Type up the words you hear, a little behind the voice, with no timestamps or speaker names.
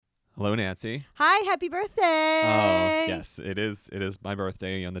Hello, Nancy. Hi, happy birthday. Oh, yes, it is. It is my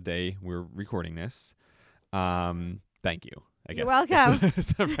birthday on the day we're recording this. Thank you. I guess You're welcome.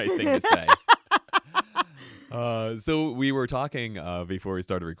 It's the right thing to say. So we were talking before we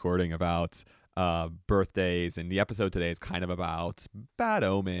started recording about birthdays, and the episode today is kind of about bad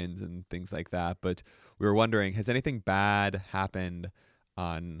omens and things like that. But we were wondering, has anything bad happened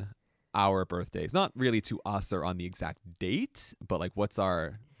on our birthdays? Not really to us or on the exact date, but like what's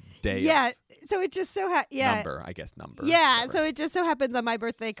our day Yeah, so it just so number, I guess number. Yeah, whatever. so it just so happens on my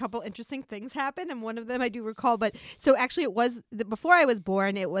birthday a couple interesting things happened, and one of them I do recall. But so actually it was before I was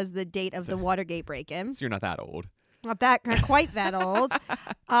born, it was the date of the Watergate break-in. So you're not that old. Not quite that old.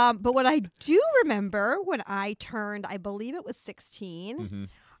 But what I do remember when I turned, I believe it was 16,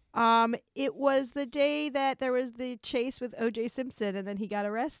 Mm-hmm. it was the day that there was the chase with O.J. Simpson, and then he got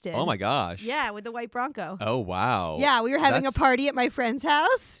arrested. Oh my gosh. Yeah, with the white Bronco. Oh wow. Yeah, we were having a That's- party at my friend's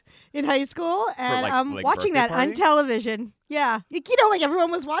house in high school, and like watching birthday that on party? television. Yeah, like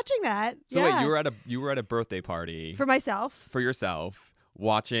everyone was watching that. So yeah. wait, you were at a birthday party For myself. for yourself,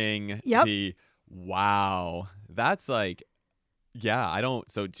 watching Yep. the wow. That's like, yeah. I don't.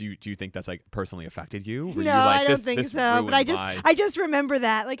 So do you think that's like personally affected you? Were you No, like, I don't this, think this so. But ruined my... I just remember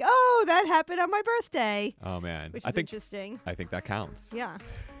that, like, oh, that happened on my birthday, Oh man, which I is think interesting. that counts. Yeah.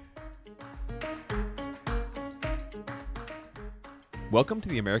 Welcome to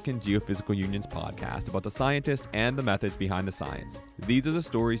the American Geophysical Union's podcast about the scientists and the methods behind the science. These are the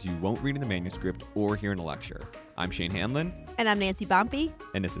stories you won't read in the manuscript or hear in a lecture. I'm Shane Hanlon, And I'm Nancy Bompey.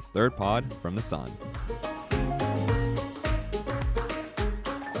 and this is Third Pod from the Sun.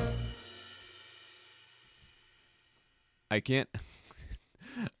 I can't...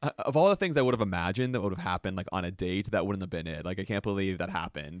 Of all the things I would have imagined that would have happened like on a date, that wouldn't have been it. Like, I can't believe that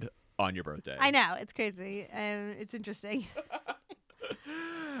happened on your birthday. I know, it's crazy. It's interesting.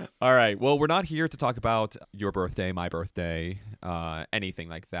 All right. Well, we're not here to talk about your birthday, my birthday, anything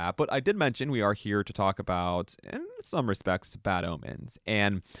like that. But I did mention we are here to talk about, in some respects, bad omens.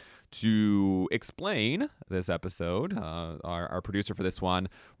 And to explain this episode, our producer for this one,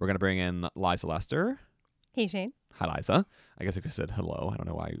 we're going to bring in Liza Lester. Hey, Shane. Hi, Liza. I guess I could have said hello. I don't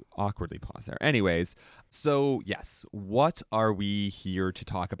know why I awkwardly paused there. Anyways, so yes, what are we here to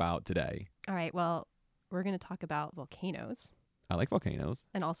talk about today? All right, well, we're going to talk about volcanoes I like volcanoes.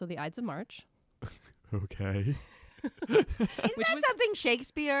 and also the Ides of March. Okay. Isn't that something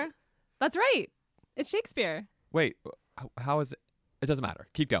Shakespeare? That's right. It's Shakespeare. Wait, how is it? It doesn't matter.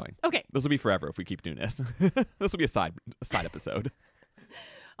 Keep going. Okay. This will be forever if we keep doing this. This will be a side episode.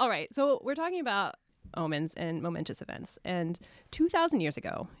 All right, so we're talking about omens and momentous events. And 2,000 years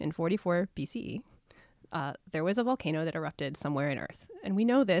ago, in 44 BCE, there was a volcano that erupted somewhere in Earth. And we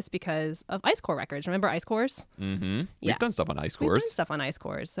know this because of ice core records. Remember ice cores? Mm-hmm. Yeah. We've done stuff on ice We've cores. done stuff on ice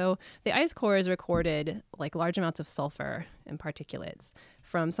cores. So the ice cores recorded like large amounts of sulfur and particulates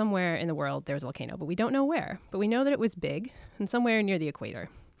from somewhere in the world. There was a volcano, but we don't know where. But we know that it was big and somewhere near the equator.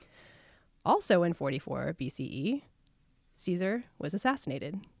 Also in 44 BCE, Caesar was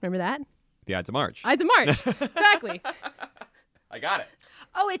assassinated. Remember that? The Ides of March. Ides of March. Exactly. I got it.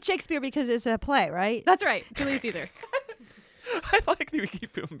 Oh, it's Shakespeare because it's a play, right? That's right. Julius Caesar. I like that we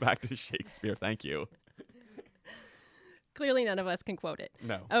keep going back to Shakespeare. Thank you. Clearly none of us can quote it.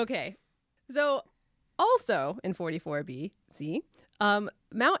 No. Okay. So also in 44 BC,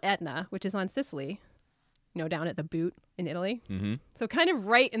 Mount Etna, which is on Sicily, down at the Boot in Italy. Mm-hmm. So kind of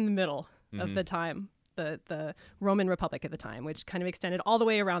right in the middle of Mhm. the time, the Roman Republic at the time, which kind of extended all the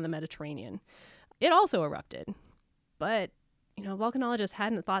way around the Mediterranean. It also erupted. But, volcanologists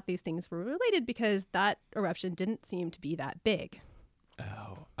hadn't thought these things were related because that eruption didn't seem to be that big.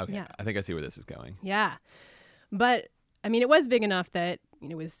 Oh, okay. Yeah. I think I see where this is going. Yeah. But, it was big enough that,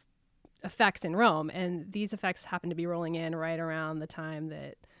 it was effects in Rome. And these effects happened to be rolling in right around the time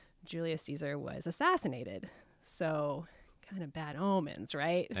that Julius Caesar was assassinated. So kind of bad omens,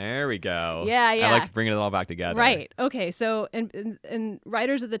 right? There we go. Yeah. I like bringing it all back together. Right. Okay. So, and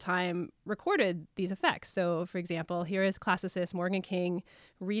writers of the time recorded these effects. So, for example, here is classicist Morgan King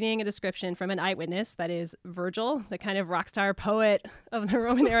reading a description from an eyewitness, that is Virgil, the kind of rock star poet of the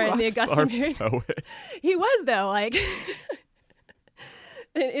Roman era in the Augustan period. Poet. He was, though, like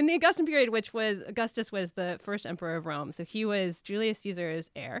in the Augustan period, Augustus was the first emperor of Rome. So he was Julius Caesar's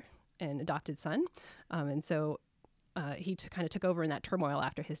heir and adopted son. And so he kind of took over in that turmoil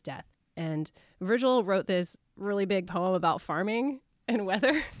after his death. And Virgil wrote this really big poem about farming and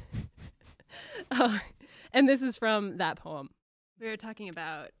weather. And this is from that poem. We were talking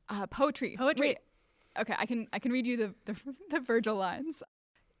about poetry. Poetry. Wait. Okay, I can read you the Virgil lines.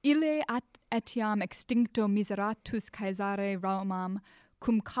 Ille ad etiam extincto miseratus Caesare Romam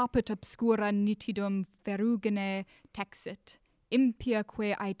cum caput obscura nitidum ferrugine texit,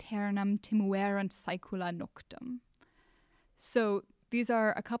 impiaque aeternam timuerant saecula noctem. So these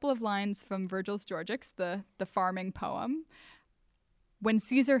are a couple of lines from Virgil's Georgics, the farming poem. When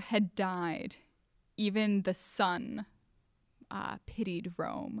Caesar had died, even the sun pitied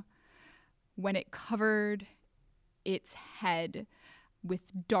Rome. When it covered its head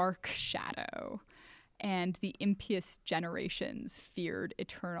with dark shadow, and the impious generations feared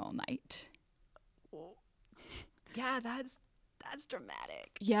eternal night. Yeah, that's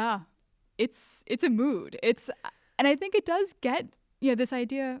dramatic. Yeah, it's a mood. And I think it does get this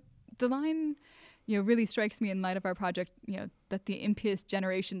idea. The line really strikes me in light of our project. That the impious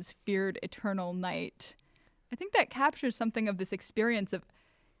generations feared eternal night. I think that captures something of this experience of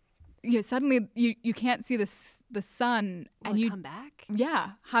suddenly you can't see the sun. Will and it you come back?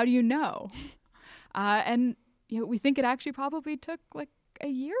 Yeah, how do you know? And we think it actually probably took like a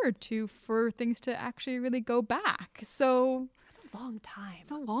year or two for things to actually really go back. So That's a long time.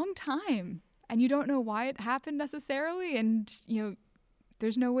 it's a long time, and you don't know why it happened necessarily, and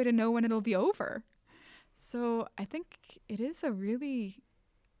there's no way to know when it'll be over. So I think it is a really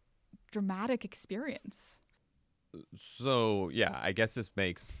dramatic experience. So yeah, I guess this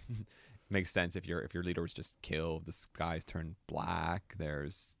makes sense if your leader was just killed, the skies turn black.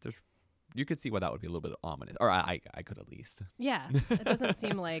 There's you could see why that would be a little bit ominous, or I could at least. Yeah, it doesn't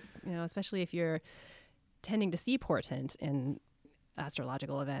seem like, especially if you're tending to see portent in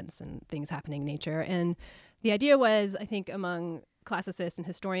astrological events and things happening in nature. And the idea was, I think, among classicists and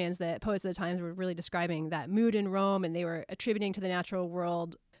historians, that poets of the times were really describing that mood in Rome, and they were attributing to the natural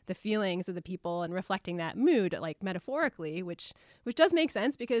world the feelings of the people and reflecting that mood, like metaphorically, which does make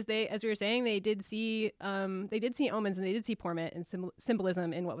sense because they, as we were saying, they did see omens and they did see portent and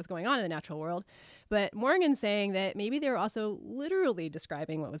symbolism in what was going on in the natural world. But Morgan's saying that maybe they were also literally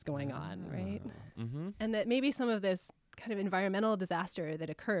describing what was going on, right? Mm-hmm. And that maybe some of this kind of environmental disaster that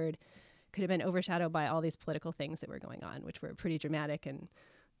occurred could have been overshadowed by all these political things that were going on, which were pretty dramatic and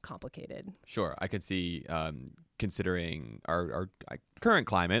complicated. Sure, I could see considering our current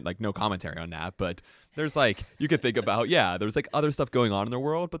climate, like no commentary on that, but there's you could think about, there's other stuff going on in the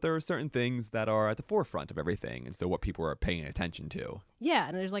world, but there are certain things that are at the forefront of everything, and so what people are paying attention to. Yeah,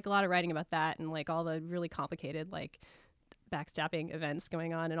 and there's a lot of writing about that and all the really complicated backstabbing events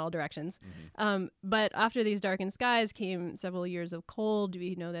going on in all directions. Mm-hmm. But after these darkened skies came several years of cold.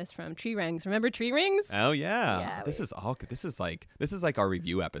 We know this from tree rings. Remember tree rings? Oh yeah, Yeah, this is like our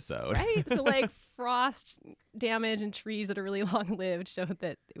review episode, Right? So frost damage and trees that are really long lived showed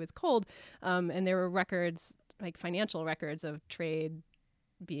that it was cold. And there were records, financial records of trade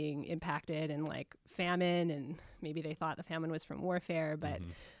being impacted and famine, and maybe they thought the famine was from warfare. But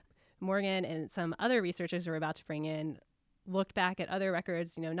Morgan and some other researchers who were about to bring in looked back at other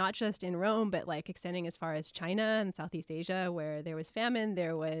records, not just in Rome, but extending as far as China and Southeast Asia, where there was famine,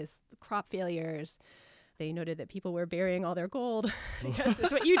 there was crop failures. They noted that people were burying all their gold. Yes,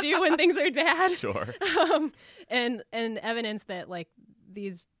 that's what you do when things are bad. Sure. And evidence that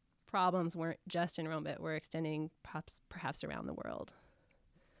these problems weren't just in Rome, but were extending perhaps around the world.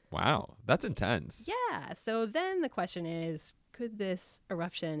 Wow, that's intense. Yeah. So then the question is, could this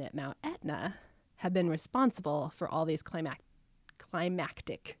eruption at Mount Etna have been responsible for all these climate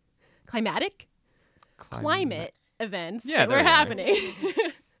events that were happening?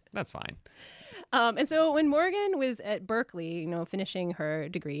 That's fine. And so when Morgan was at Berkeley, finishing her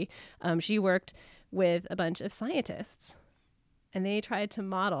degree, she worked with a bunch of scientists, and they tried to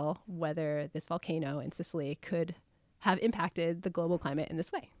model whether this volcano in Sicily could have impacted the global climate in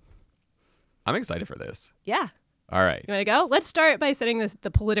this way. I'm excited for this. Yeah. All right. You want to go? Let's start by setting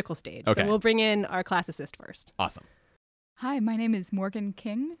the political stage. Okay. So we'll bring in our classicist first. Awesome. Hi, my name is Morgan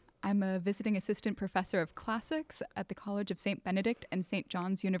King. I'm a visiting assistant professor of classics at the College of St. Benedict and St.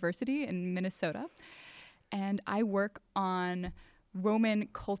 John's University in Minnesota. And I work on Roman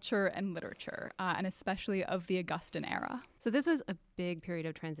culture and literature, and especially of the Augustan era. So this was a big period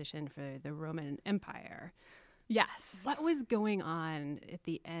of transition for the Roman Empire. Yes. What was going on at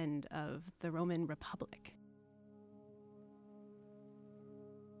the end of the Roman Republic?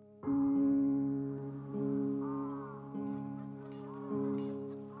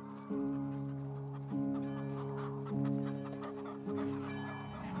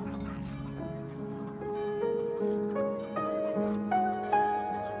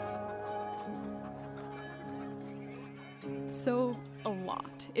 So a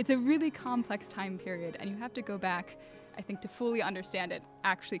lot. It's a really complex time period, and you have to go back, I think, to fully understand it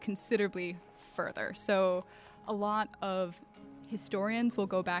actually considerably further. So a lot of historians will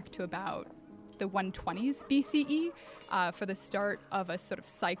go back to about the 120s BCE, for the start of a sort of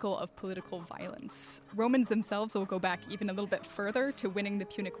cycle of political violence. Romans themselves will go back even a little bit further to winning the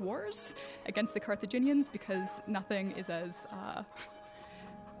Punic Wars against the Carthaginians, because nothing is as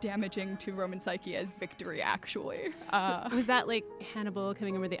damaging to Roman psyche as victory, actually. Was that like Hannibal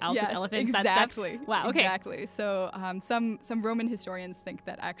coming over the Alps yes, with elephants? Exactly. That stuff? Wow, okay. Exactly. So some Roman historians think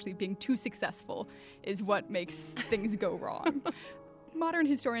that actually being too successful is what makes things go wrong. Modern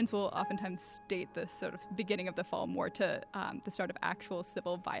historians will oftentimes state the sort of beginning of the fall more to the start of actual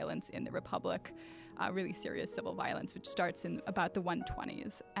civil violence in the Republic, really serious civil violence, which starts in about the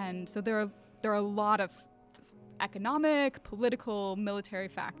 120s. And so there are a lot of economic, political, military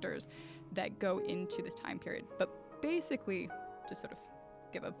factors that go into this time period. But basically, to sort of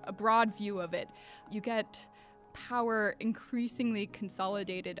give a broad view of it, you get power increasingly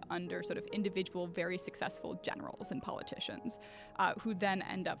consolidated under sort of individual, very successful generals and politicians who then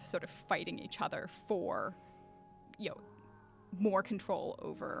end up sort of fighting each other for, more control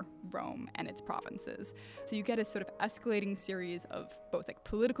over Rome and its provinces. So you get a sort of escalating series of both like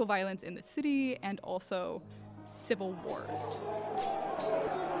political violence in the city and also civil wars.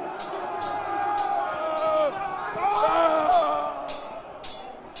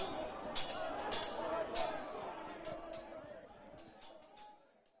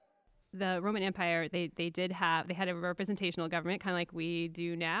 The Roman Empire, they had a representational government, kind of like we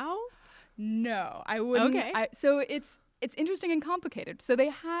do now. No, I wouldn't. Okay. So it's interesting and complicated. So they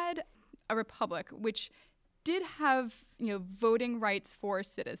had a republic, which did have voting rights for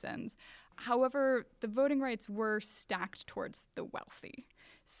citizens. However, the voting rights were stacked towards the wealthy.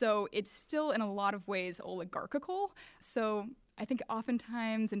 So it's still in a lot of ways oligarchical. So I think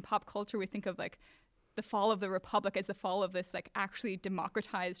oftentimes in pop culture we think of like the fall of the republic as the fall of this like actually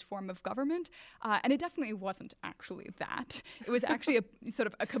democratized form of government. And it definitely wasn't actually that. It was actually a sort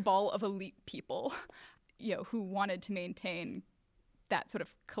of a cabal of elite people, who wanted to maintain that sort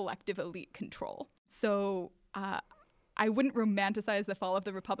of collective elite control. So I wouldn't romanticize the fall of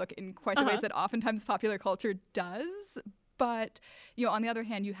the Republic in quite the ways that oftentimes popular culture does. But, on the other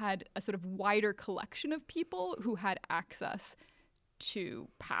hand, you had a sort of wider collection of people who had access to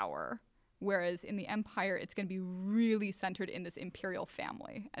power. Whereas in the empire, it's going to be really centered in this imperial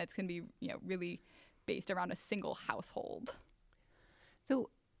family. And it's going to be, really based around a single household. So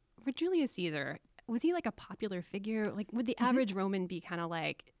for Julius Caesar, was he like a popular figure? Like, would the average Roman be kind of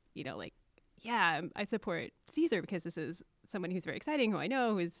like, yeah, I support Caesar because this is someone who's very exciting, who I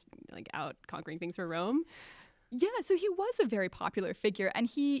know, who's like out conquering things for Rome? Yeah, so he was a very popular figure, and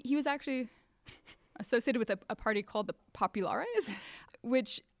he was actually associated with a party called the Populares,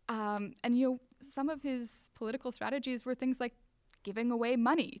 which, some of his political strategies were things like giving away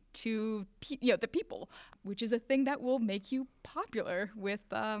money to the people, which is a thing that will make you popular with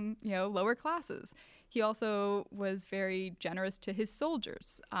lower classes. He also was very generous to his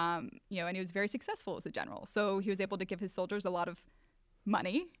soldiers, and he was very successful as a general. So he was able to give his soldiers a lot of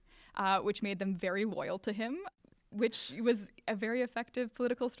money, which made them very loyal to him, which was a very effective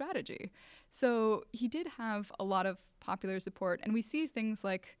political strategy. So he did have a lot of popular support, and we see things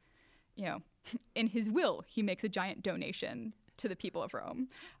like, in his will, he makes a giant donation to the people of Rome.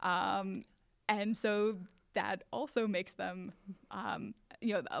 And so that also makes them,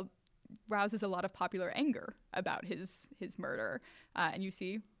 rouses a lot of popular anger about his murder. And you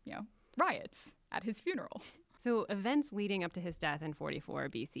see, riots at his funeral. So events leading up to his death in 44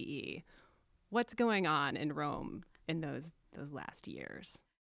 BCE, what's going on in Rome in those last years?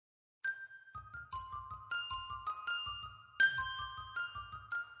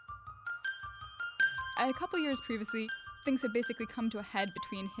 A couple years previously, things had basically come to a head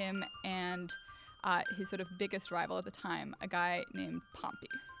between him and his sort of biggest rival at the time, a guy named Pompey,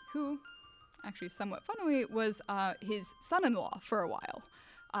 who, actually somewhat funnily, was his son-in-law for a while,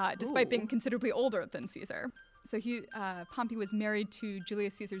 despite being considerably older than Caesar. So Pompey was married to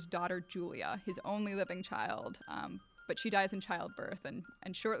Julius Caesar's daughter, Julia, his only living child, but she dies in childbirth,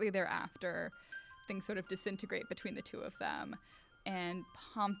 and shortly thereafter, things sort of disintegrate between the two of them, and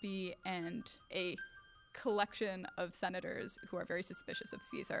Pompey and a collection of senators who are very suspicious of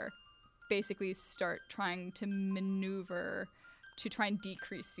Caesar basically start trying to maneuver to try and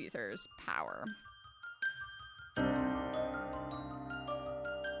decrease Caesar's power.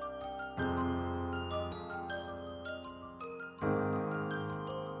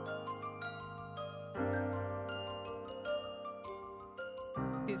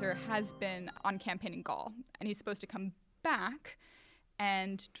 Caesar has been on campaign in Gaul, and he's supposed to come back,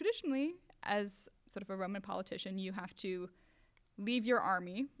 and traditionally, as sort of a Roman politician, you have to leave your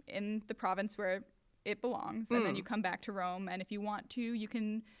army in the province where it belongs, and then you come back to Rome, and if you want to, you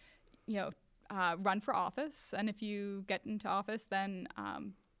can, run for office. And if you get into office, then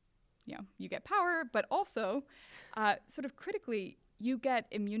you get power. But also, sort of critically, you get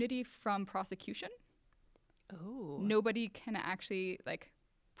immunity from prosecution. Oh. Nobody can actually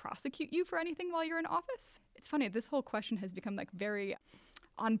prosecute you for anything while you're in office. It's funny, this whole question has become very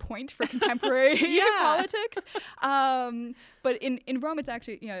on point for contemporary politics. But in Rome, it's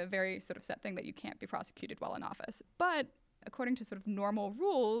actually a very sort of set thing that you can't be prosecuted while in office. But according to sort of normal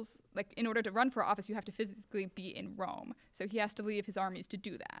rules, in order to run for office, you have to physically be in Rome. So he has to leave his armies to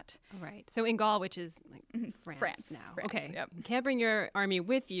do that. Right. So in Gaul, which is France now. Okay. Yep. You can't bring your army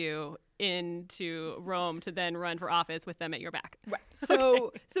with you into Rome to then run for office with them at your back. Right.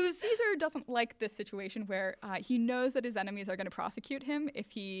 So Caesar doesn't like this situation where he knows that his enemies are going to prosecute him if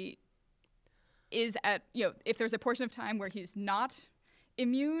he is if there's a portion of time where he's not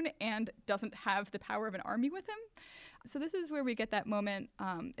immune and doesn't have the power of an army with him. So this is where we get that moment.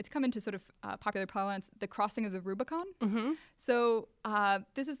 It's come into sort of popular parlance, the crossing of the Rubicon. Mm-hmm. So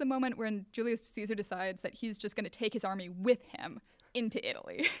this is the moment when Julius Caesar decides that he's just going to take his army with him into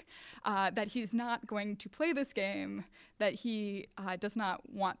Italy, that he's not going to play this game, that he does not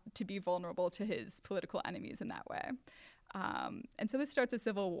want to be vulnerable to his political enemies in that way. And so this starts a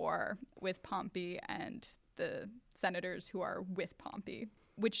civil war with Pompey and the senators who are with Pompey,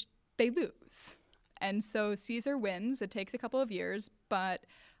 which they lose. And so Caesar wins. It takes a couple of years, but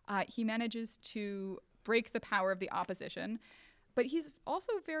he manages to break the power of the opposition. But he's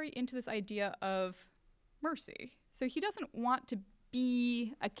also very into this idea of mercy. So he doesn't want to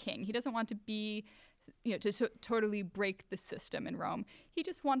be a king. He doesn't want to be, to totally break the system in Rome. He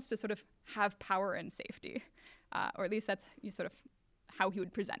just wants to sort of have power and safety, or at least that's sort of how he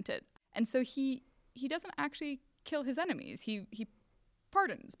would present it. And so he doesn't actually kill his enemies. He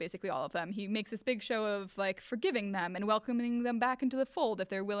pardons basically all of them. He makes this big show of forgiving them and welcoming them back into the fold if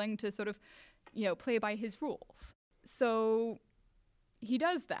they're willing to sort of, play by his rules. So he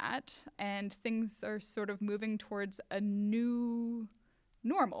does that, and things are sort of moving towards a new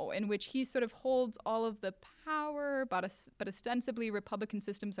normal in which he sort of holds all of the power, but ostensibly Republican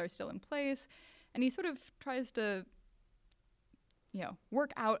systems are still in place, and he sort of tries to,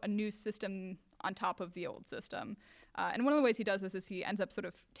 work out a new system on top of the old system. And one of the ways he does this is he ends up sort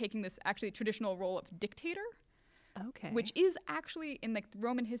of taking this actually traditional role of dictator, which is actually in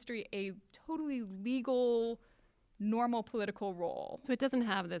Roman history a totally legal, normal political role. So it doesn't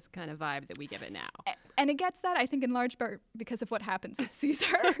have this kind of vibe that we give it now. And it gets that, I think, in large part because of what happens with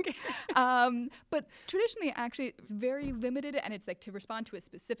Caesar. But traditionally, actually, it's very limited, and it's to respond to a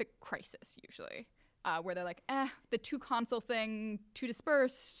specific crisis, usually. Where they're the two consul thing, too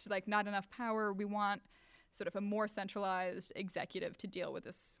dispersed, not enough power. We want sort of a more centralized executive to deal with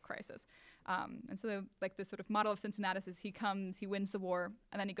this crisis. And so the sort of model of Cincinnatus is he comes, he wins the war,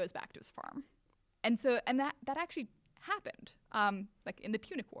 and then he goes back to his farm. And that actually happened, in the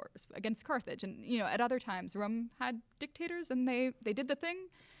Punic Wars against Carthage. And, at other times, Rome had dictators, and they did the thing,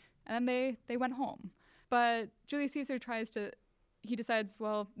 and then they went home. But Julius Caesar he decides,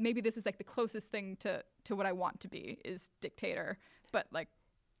 well, maybe this is the closest thing to what I want to be is dictator, but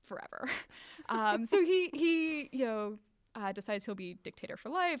forever. So he decides he'll be dictator for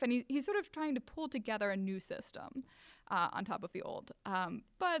life, and he's sort of trying to pull together a new system on top of the old.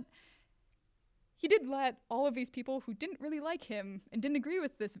 But he did let all of these people who didn't really like him and didn't agree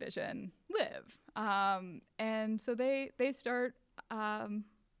with this vision live. And so they start,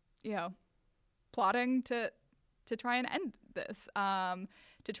 plotting to try and end this,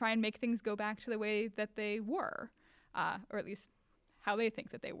 to try and make things go back to the way that they were, or at least how they think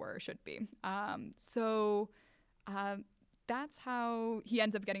that they were or should be. So that's how he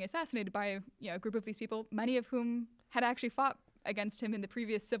ends up getting assassinated by a group of these people, many of whom had actually fought against him in the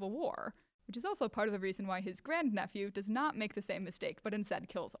previous civil war, which is also part of the reason why his grandnephew does not make the same mistake, but instead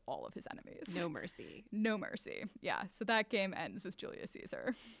kills all of his enemies. No mercy. No mercy. Yeah, so that game ends with Julius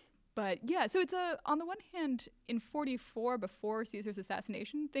Caesar. But yeah, so it's on the one hand, in 44, before Caesar's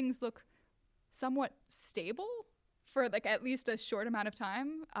assassination, things look somewhat stable for at least a short amount of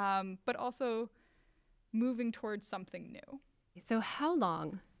time, but also moving towards something new. So how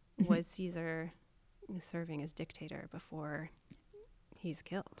long was Caesar serving as dictator before he's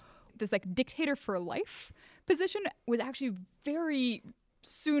killed? This dictator for life position was actually very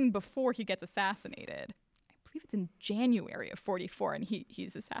soon before he gets assassinated. I believe it's in January of 44, and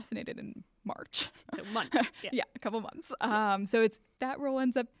he's assassinated in March. So month. Yeah, a couple months. So that role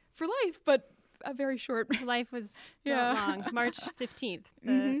ends up for life, but a very short. Life was not long. March 15th.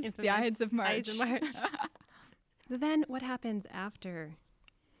 The Ides of March. Ides of March. Then what happens after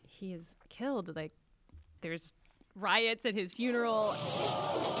he is killed? There's riots at his funeral.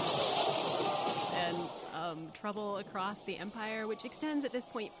 and trouble across the empire, which extends at this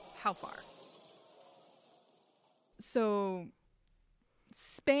point how far? So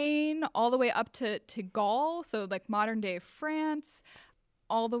Spain all the way up to Gaul, so like modern day France,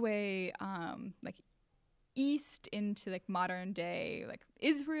 all the way like east into like modern day like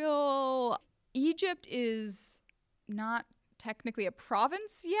Israel. Egypt is not technically a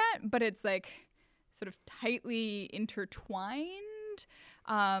province yet, but it's like sort of tightly intertwined.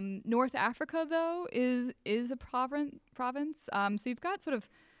 North Africa, though, is a province. So you've got sort of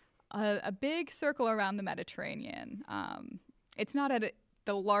a big circle around the Mediterranean. It's not at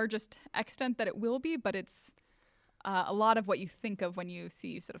the largest extent that it will be, but it's a lot of what you think of when you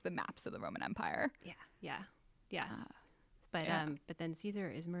see sort of the maps of the Roman Empire. Yeah. But then Caesar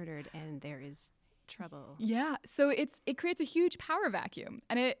is murdered, and there is trouble. Yeah, so it creates a huge power vacuum,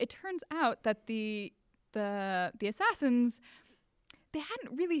 and it turns out that the assassins, they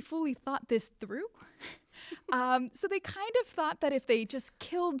hadn't really fully thought this through. So they kind of thought that if they just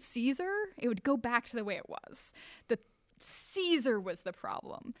killed Caesar, it would go back to the way it was. That Caesar was the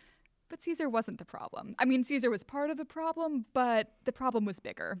problem. But Caesar wasn't the problem. I mean, Caesar was part of the problem, but the problem was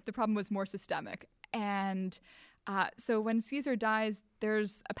bigger. The problem was more systemic. And so when Caesar dies,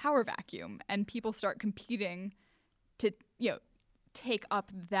 there's a power vacuum, and people start competing to, take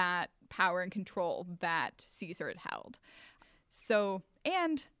up that power and control that Caesar had held. So,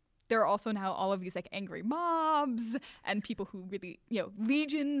 and there are also now all of these like angry mobs and people who really,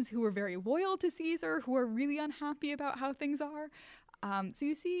 legions who are very loyal to Caesar, who are really unhappy about how things are. So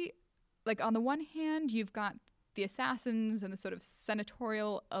you see, like on the one hand, you've got the assassins and the sort of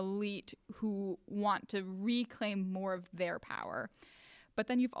senatorial elite who want to reclaim more of their power. But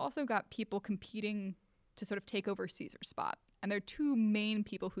then you've also got people competing to sort of take over Caesar's spot. And there are two main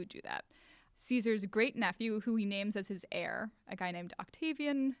people who do that. Caesar's great nephew, who he names as his heir, a guy named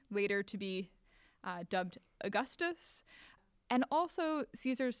Octavian, later to be dubbed Augustus, and also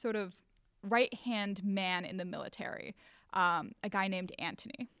Caesar's sort of right-hand man in the military, a guy named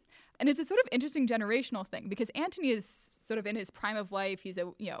Antony. And it's a sort of interesting generational thing because Antony is sort of in his prime of life. He's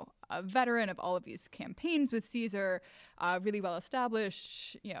a veteran of all of these campaigns with Caesar, really well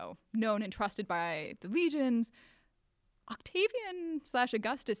established, known and trusted by the legions.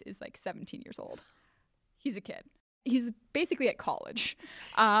 Octavian/Augustus is like 17 years old. He's a kid. He's basically at college.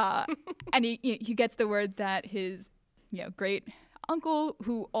 And he gets the word that his great uncle,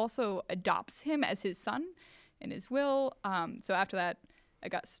 who also adopts him as his son in his will. So after that,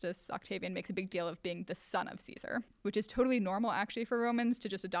 Octavian makes a big deal of being the son of Caesar, which is totally normal actually for Romans to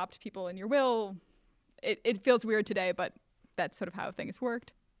just adopt people in your will. It feels weird today, but that's sort of how things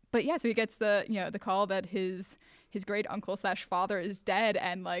worked. But yeah, so he gets the call that his great uncle/father is dead,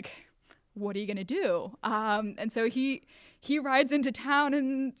 and like, what are you gonna do? And so he rides into town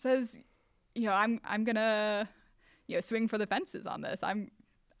and says, I'm gonna swing for the fences on this. I'm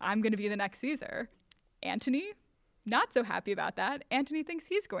gonna be the next Caesar. Antony, not so happy about that. Antony thinks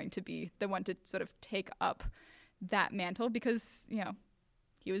he's going to be the one to sort of take up that mantle because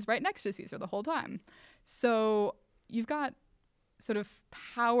he was right next to Caesar the whole time. So you've got sort of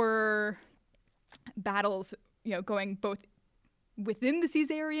power battles, going both within the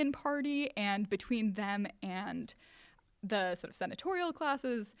Caesarian party and between them and the sort of senatorial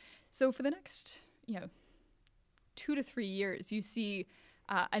classes. So for the next, 2 to 3 years, you see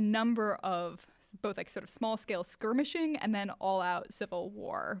a number of both like sort of small scale skirmishing and then all out civil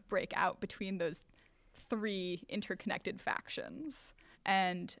war break out between those 3 interconnected factions.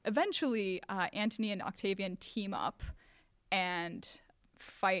 And eventually Antony and Octavian team up and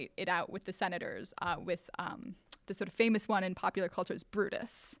fight it out with the senators, with the sort of famous one in popular culture is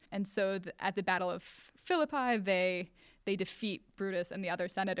Brutus. And so at the Battle of Philippi, they defeat Brutus and the other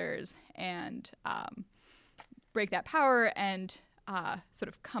senators and break that power and sort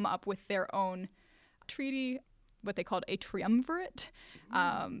of come up with their own treaty, what they called a triumvirate,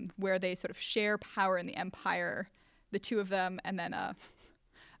 where they sort of share power in the empire, the two of them, and then a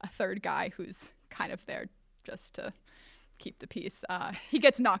third guy who's kind of there just to keep the peace. He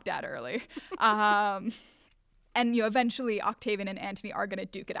gets knocked out early. And eventually Octavian and Antony are going to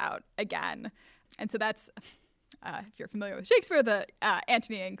duke it out again. And so that's, if you're familiar with Shakespeare, the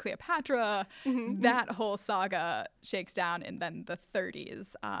Antony and Cleopatra, that whole saga shakes down in then the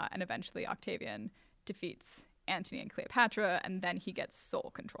 30s. And eventually Octavian defeats Antony and Cleopatra, and then he gets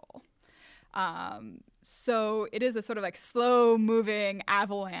sole control. So it is a sort of like slow-moving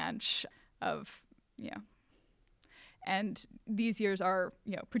avalanche of, and these years are,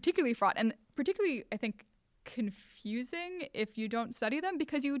 particularly fraught and particularly, I think, confusing if you don't study them,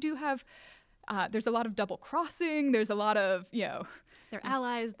 because you do have there's a lot of double crossing. There's a lot of, They're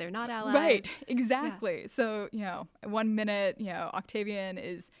allies, they're not allies. Right, exactly. Yeah. So, 1 minute, Octavian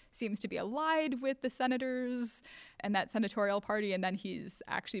seems to be allied with the senators and that senatorial party, and then he's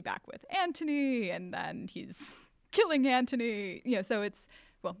actually back with Antony, and then he's killing Antony. So it's,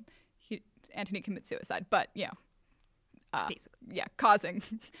 Antony commits suicide, but, causing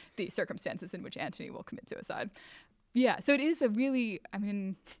the circumstances in which Antony will commit suicide. Yeah, so it is a really,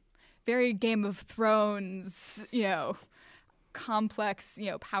 very Game of Thrones, complex,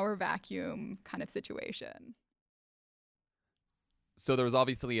 power vacuum kind of situation. So there was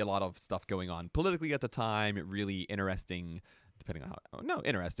obviously a lot of stuff going on politically at the time, really interesting,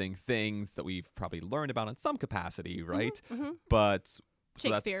 interesting things that we've probably learned about in some capacity, right? Mm-hmm. But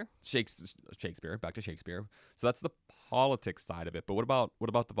Shakespeare. Shakespeare, back to Shakespeare. So that's the politics side of it. But what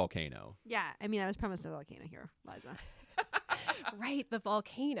about the volcano? Yeah, I was promised a volcano here, Liza. Right, the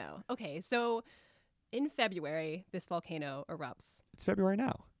volcano. Okay, so in February, this volcano erupts. It's February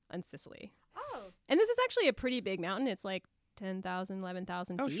now. On Sicily. Oh. And this is actually a pretty big mountain. It's like 10,000,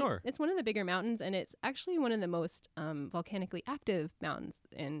 11,000 feet. Oh, sure. It's one of the bigger mountains, and it's actually one of the most volcanically active mountains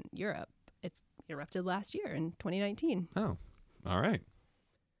in Europe. It's erupted last year in 2019. Oh, all right.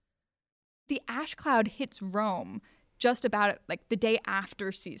 The ash cloud hits Rome just about the day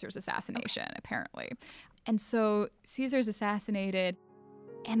after Caesar's assassination, apparently. And so Caesar's assassinated,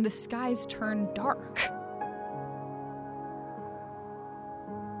 and the skies turn dark.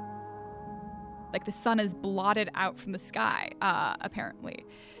 The sun is blotted out from the sky, apparently.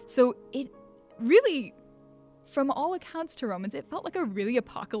 So it really, from all accounts to Romans, it felt like a really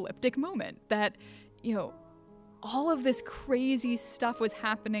apocalyptic moment that, all of this crazy stuff was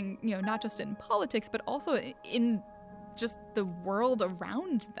happening, not just in politics, but also in just the world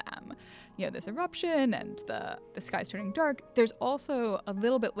around them. This eruption and the skies turning dark. There's also a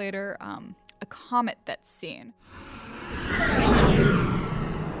little bit later a comet that's seen.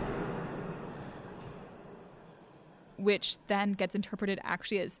 Which then gets interpreted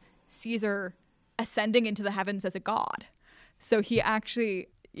actually as Caesar ascending into the heavens as a god. So he actually,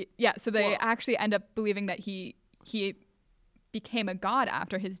 so they actually end up believing that he became a god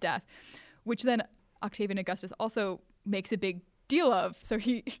after his death, which then Octavian Augustus also makes a big deal of. So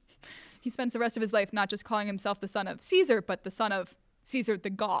he spends the rest of his life not just calling himself the son of Caesar, but the son of Caesar the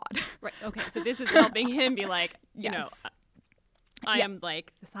god. Right. Okay. So this is helping him be like, yes. I am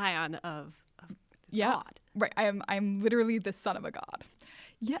like the scion of this god. Right. I'm literally the son of a god.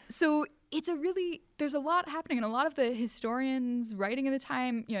 Yeah. So it's there's a lot happening, and a lot of the historians writing at the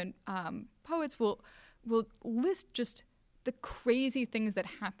time, poets will list just the crazy things that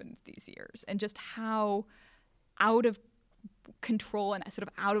happened these years and just how out of control and sort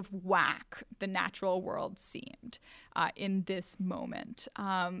of out of whack the natural world seemed in this moment.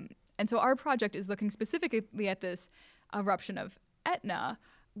 And so our project is looking specifically at this eruption of Etna,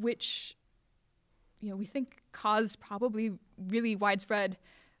 which we think caused probably really widespread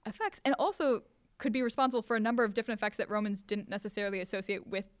effects, and also could be responsible for a number of different effects that Romans didn't necessarily associate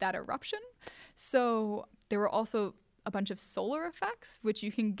with that eruption. So there were also a bunch of solar effects, which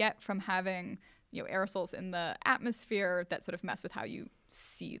you can get from having aerosols in the atmosphere that sort of mess with how you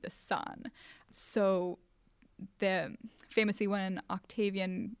see the sun. So famously when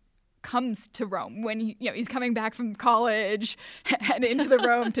Octavian comes to Rome, when he's coming back from college and into the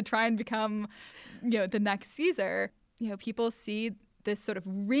Rome to try and become the next Caesar, people see this sort of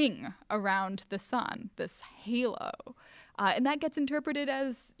ring around the sun, this halo, and that gets interpreted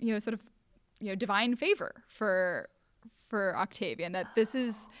as sort of divine favor for Octavian, that this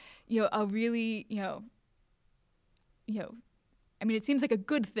is a really it seems like a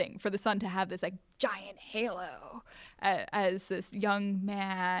good thing for the sun to have this giant halo as this young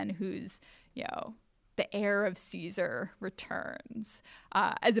man who's the heir of Caesar returns,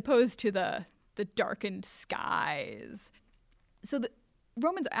 as opposed to the darkened skies. So the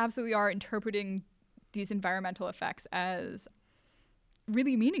Romans absolutely are interpreting these environmental effects as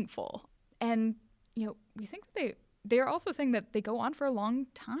really meaningful. And, we think that they are also saying that they go on for a long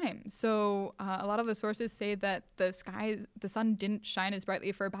time. So a lot of the sources say that the sun didn't shine as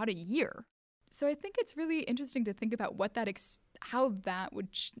brightly for about a year. So I think it's really interesting to think about what how that would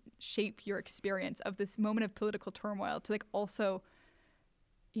shape your experience of this moment of political turmoil, to also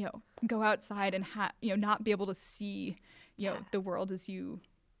go outside and not be able to see the world as you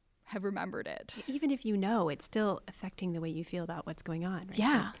have remembered it. Even if it's still affecting the way you feel about what's going on. Right?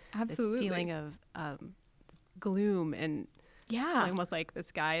 Yeah, absolutely. This feeling of gloom and almost like the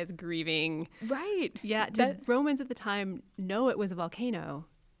sky is grieving. Right. Yeah. Did Romans at the time know it was a volcano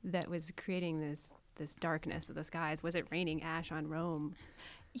that was creating this darkness of the skies? Was it raining ash on Rome?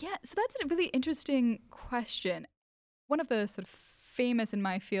 Yeah, so that's a really interesting question. One of the sort of famous in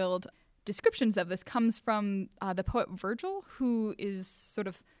my field descriptions of this comes from the poet Virgil, who is sort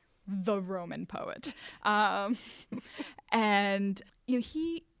of the Roman poet. And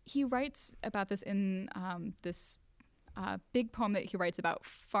he writes about this in this big poem that he writes about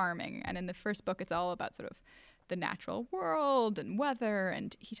farming. And in the first book, it's all about sort of the natural world and weather.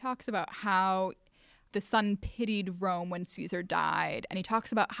 And he talks about how the sun pitied Rome when Caesar died. And he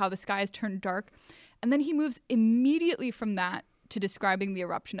talks about how the skies turned dark. And then he moves immediately from that to describing the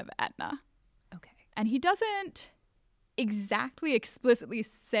eruption of Etna. Okay. And he doesn't exactly explicitly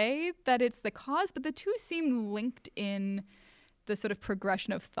say that it's the cause, but the two seem linked in the sort of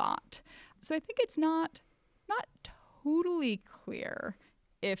progression of thought. So I think it's not totally clear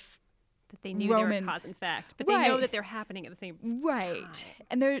if that they knew Romans, they were cause and fact, but they know that they're happening at the same right time.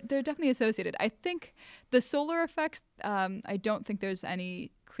 And they're definitely associated. I think the solar effects, I don't think there's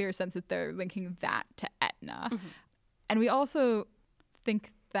any clear sense that they're linking that to Etna. Mm-hmm. And we also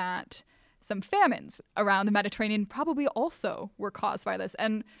think that some famines around the Mediterranean probably also were caused by this.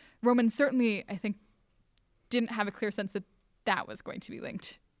 And Romans certainly, I think, didn't have a clear sense that that was going to be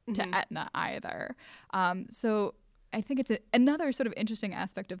linked to Etna either. So I think it's another sort of interesting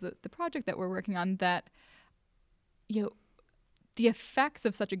aspect of the project that we're working on, that the effects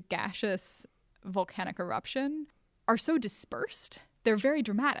of such a gaseous volcanic eruption are so dispersed. They're very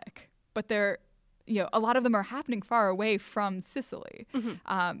dramatic, but they're a lot of them are happening far away from Sicily.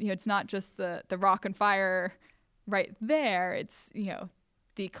 It's not just the rock and fire right there. It's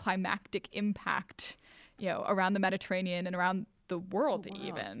the climactic impact around the Mediterranean and around the world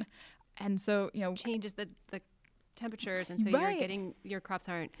even. And so changes the temperatures, and so you're getting, your crops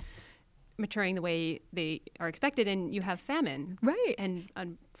aren't maturing the way they are expected, and you have famine. Right.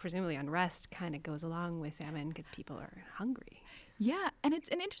 And presumably unrest kind of goes along with famine because people are hungry. Yeah, and it's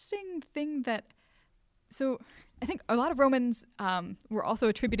an interesting thing that, so I think a lot of Romans were also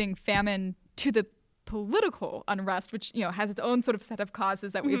attributing famine to the political unrest, which has its own sort of set of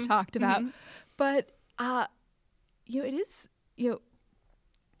causes that we've talked about. But it is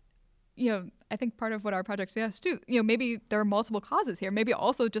I think part of what our project suggests too, maybe there are multiple causes here. Maybe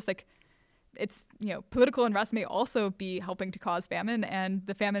also just like it's, political unrest may also be helping to cause famine, and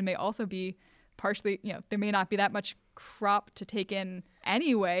the famine may also be partially, there may not be that much crop to take in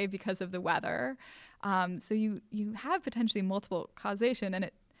anyway because of the weather. So you have potentially multiple causation, and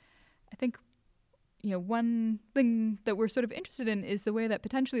I think, one thing that we're sort of interested in is the way that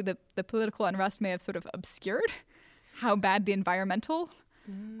potentially the political unrest may have sort of obscured how bad the environmental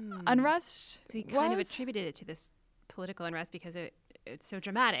unrest So we kind of attributed it to this political unrest because it's so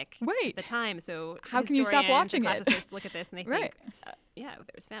dramatic at the time. So how can you stop watching it? Look at this and they think,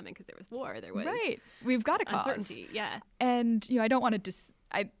 there was famine because there was war. There was We've got a cause. Uncertainty. Yeah. And I don't want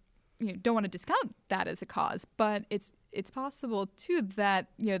to don't want to discount that as a cause, but it's possible too that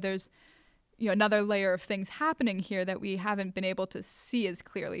there's another layer of things happening here that we haven't been able to see as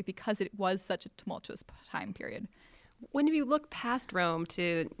clearly because it was such a tumultuous time period. When you look past Rome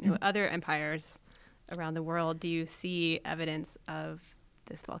to other empires around the world, do you see evidence of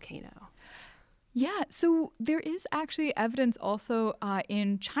this volcano? Yeah, so there is actually evidence also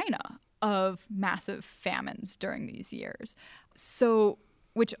in China of massive famines during these years. So,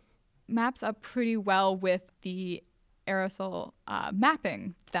 which maps up pretty well with the aerosol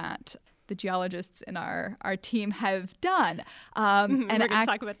mapping that the geologists in our team have done. And we're going to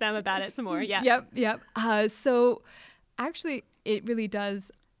talk about them about it some more. Yeah. Yep. So actually, it really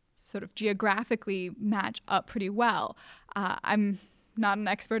does sort of geographically match up pretty well. I'm not an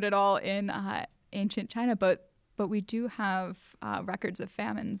expert at all in ancient China, but we do have records of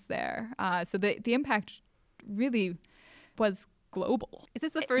famines there. So the impact really was global. Is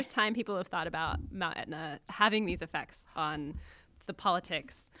this the first time people have thought about Mount Etna having these effects on the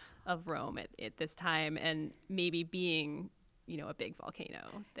politics of Rome at this time, and maybe being, a big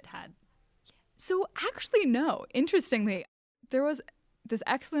volcano that had? So actually, no. Interestingly, there was this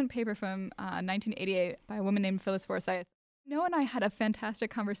excellent paper from 1988 by a woman named Phyllis Forsyth. Noah and I had a fantastic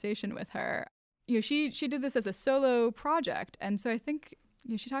conversation with her. She did this as a solo project, and so I think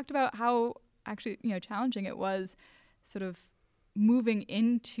she talked about how actually challenging it was, sort of moving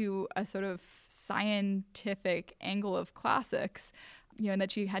into a sort of scientific angle of classics, and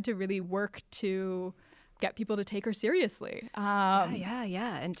that she had to really work to get people to take her seriously.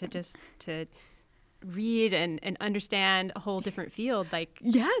 And to read and understand a whole different field.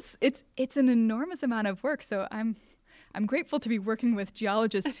 Yes, it's an enormous amount of work. So I'm grateful to be working with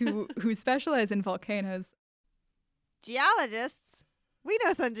geologists who specialize in volcanoes. Geologists? We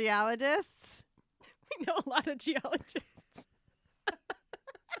know some geologists. We know a lot of geologists.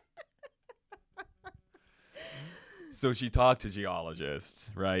 So she talked to geologists,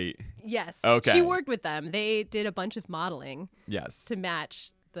 right? Yes. Okay. She worked with them. They did a bunch of modeling Yes. to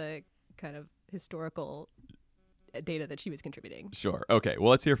match the kind of historical data that she was contributing. Sure. Okay. Well,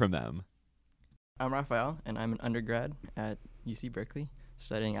 let's hear from them. I'm Raphael, and I'm an undergrad at UC Berkeley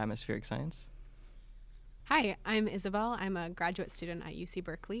studying atmospheric science. Hi, I'm Isabel. I'm a graduate student at UC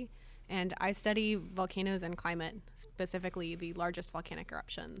Berkeley, and I study volcanoes and climate, specifically the largest volcanic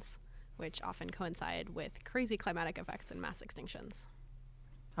eruptions, which often coincide with crazy climatic effects and mass extinctions.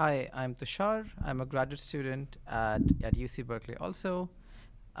 Hi, I'm Tushar. I'm a graduate student at UC Berkeley also.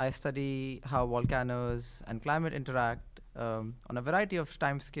 I study how volcanoes and climate interact on a variety of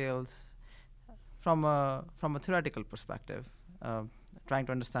timescales from a theoretical perspective, trying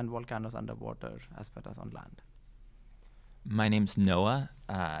to understand volcanoes underwater as well as on land. My name's Noah.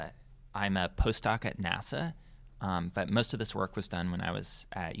 I'm a postdoc at NASA, but most of this work was done when I was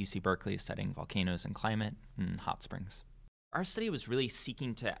at UC Berkeley studying volcanoes and climate and hot springs. Our study was really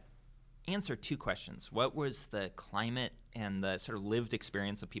seeking to answer two questions. What was the climate and the sort of lived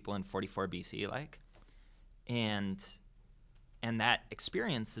experience of people in 44 BC like? And that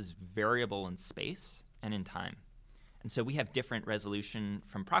experience is variable in space and in time. And so we have different resolution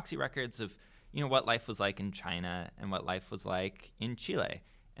from proxy records of, what life was like in China and what life was like in Chile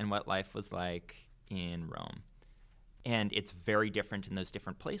and what life was like in Rome. And it's very different in those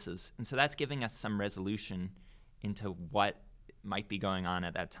different places. And so that's giving us some resolution into what might be going on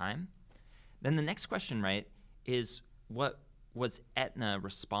at that time. Then the next question, right, is what was Etna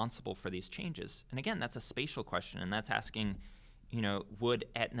responsible for these changes? And again, that's a spatial question, and that's asking, would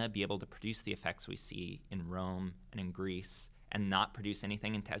Etna be able to produce the effects we see in Rome and in Greece and not produce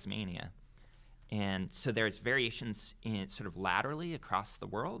anything in Tasmania? And so there's variations in sort of laterally across the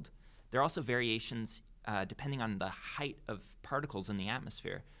world. There are also variations depending on the height of particles in the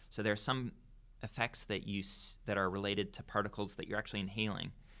atmosphere. So there are some effects that are related to particles that you're actually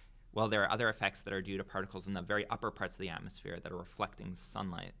inhaling. Well, there are other effects that are due to particles in the very upper parts of the atmosphere that are reflecting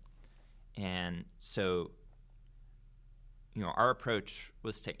sunlight. And so, our approach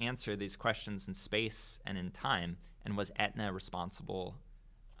was to answer these questions in space and in time, and was Etna responsible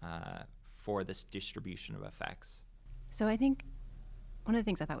for this distribution of effects? So I think one of the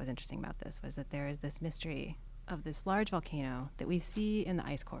things I thought was interesting about this was that there is this mystery of this large volcano that we see in the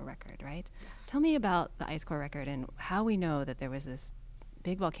ice core record, right? Yes. Tell me about the ice core record and how we know that there was this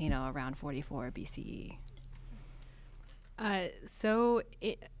big volcano around 44 BCE.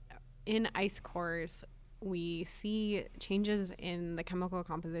 In ice cores, we see changes in the chemical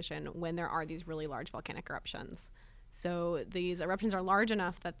composition when there are these really large volcanic eruptions. So these eruptions are large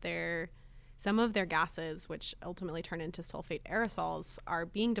enough that some of their gases, which ultimately turn into sulfate aerosols, are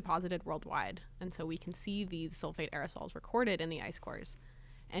being deposited worldwide. And so we can see these sulfate aerosols recorded in the ice cores.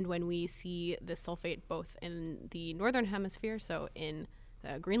 And when we see the sulfate both in the northern hemisphere, so in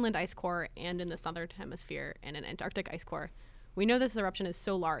the Greenland ice core, and in the southern hemisphere and an Antarctic ice core, we know this eruption is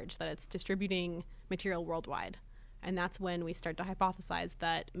so large that it's distributing material worldwide. And that's when we start to hypothesize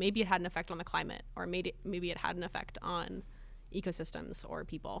that maybe it had an effect on the climate, or maybe it had an effect on ecosystems or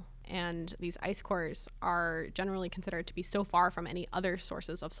people. And these ice cores are generally considered to be so far from any other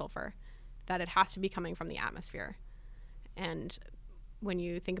sources of sulfur that it has to be coming from the atmosphere. And when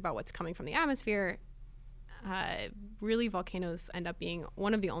you think about what's coming from the atmosphere, really volcanoes end up being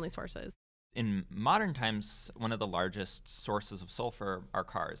one of the only sources. In modern times, one of the largest sources of sulfur are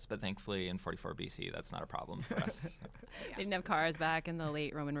cars, but thankfully in 44 BC, that's not a problem for us. They didn't have cars back in the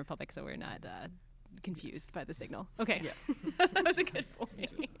late Roman Republic, so we're not confused by the signal. Okay, yeah. That was a good point.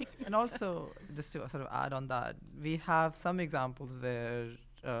 And also, just to sort of add on that, we have some examples where,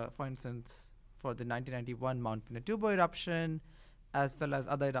 for instance, for the 1991 Mount Pinatubo eruption, as well as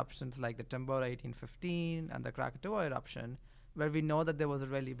other eruptions like the Tambora 1815 and the Krakatoa eruption, where we know that there was a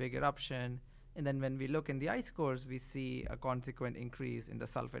really big eruption, and then when we look in the ice cores, we see a consequent increase in the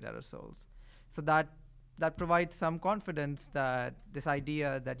sulfate aerosols. So that provides some confidence that this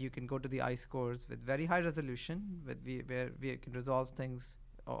idea that you can go to the ice cores with very high resolution, where we can resolve things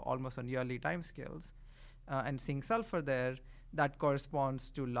almost on yearly timescales, and seeing sulfur there, that corresponds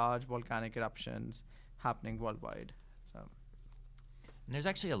to large volcanic eruptions happening worldwide. And there's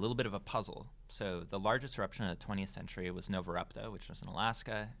actually a little bit of a puzzle. So the largest eruption of the 20th century was Novarupta, which was in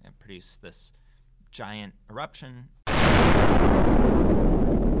Alaska. It produced this giant eruption.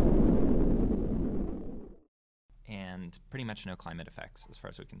 And pretty much no climate effects, as far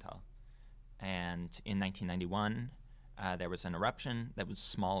as we can tell. And in 1991, there was an eruption that was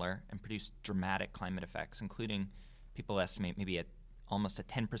smaller and produced dramatic climate effects, including, people estimate, maybe almost a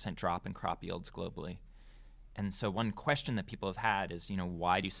 10% drop in crop yields globally. And so one question that people have had is,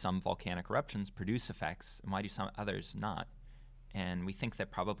 why do some volcanic eruptions produce effects and why do some others not? And we think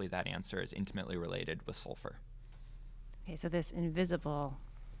that probably that answer is intimately related with sulfur. Okay, so this invisible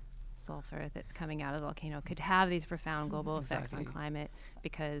sulfur that's coming out of the volcano could have these profound global effects on climate,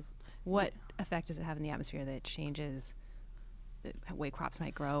 because what effect does it have in the atmosphere that changes the way crops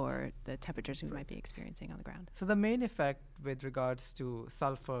might grow or the temperatures we might be experiencing on the ground? So the main effect with regards to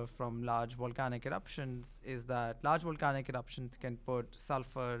sulfur from large volcanic eruptions is that large volcanic eruptions can put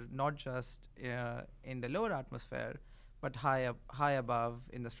sulfur not just in the lower atmosphere, but high above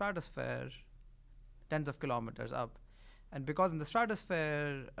in the stratosphere, tens of kilometers up. And because in the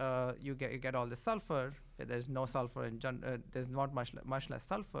stratosphere you get all this sulfur, there's no sulfur there's not much less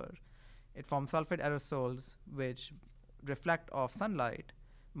sulfur. It forms sulfate aerosols which reflect off sunlight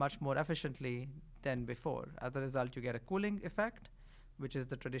much more efficiently than before. As a result, you get a cooling effect, which is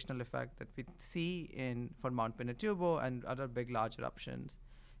the traditional effect that we see for Mount Pinatubo and other big large eruptions.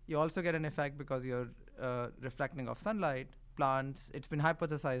 You also get an effect because you're reflecting off sunlight. Plants, it's been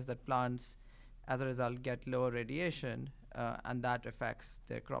hypothesized that plants, as a result, get lower radiation, and that affects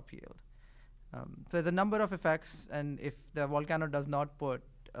their crop yield. So there's a number of effects, and if the volcano does not put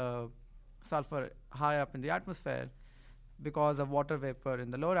sulfur high up in the atmosphere, because of water vapor in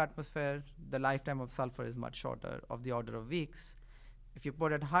the lower atmosphere, the lifetime of sulfur is much shorter, of the order of weeks. If you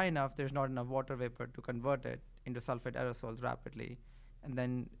put it high enough, there's not enough water vapor to convert it into sulfate aerosols rapidly, and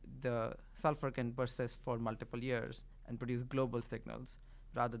then the sulfur can persist for multiple years and produce global signals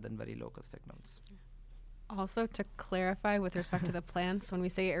rather than very local signals. Also, to clarify with respect to the plants, when we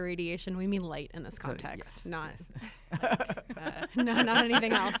say irradiation, we mean light in this Sorry, context, yes, not yes. not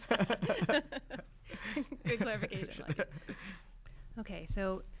anything else. Good clarification. Like it. Okay,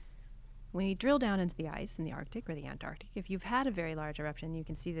 so when you drill down into the ice in the Arctic or the Antarctic, if you've had a very large eruption, you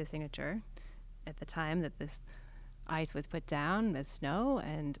can see the signature at the time that this ice was put down as snow,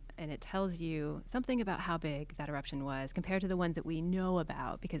 and it tells you something about how big that eruption was compared to the ones that we know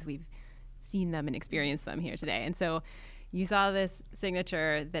about because we've seen them and experienced them here today. And so you saw this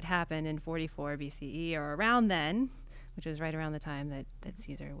signature that happened in 44 BCE or around then, which was right around the time that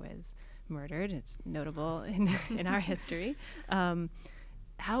Caesar was murdered. It's notable in our history.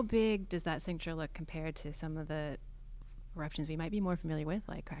 How big does that signature look compared to some of the eruptions we might be more familiar with,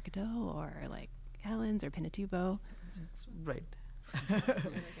 like Krakatoa or like Helens or Pinatubo? Right.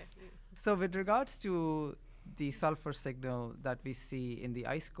 So with regards to the sulfur signal that we see in the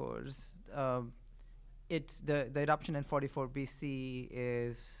ice cores, it's the eruption in 44 BC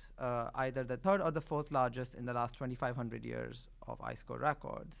is either the third or the fourth largest in the last 2,500 years of ice core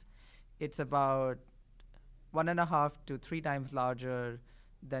records. It's about 1.5 to 3 times larger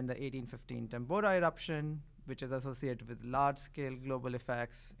than the 1815 Tambora eruption, which is associated with large-scale global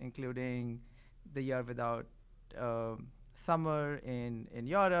effects, including the year without summer in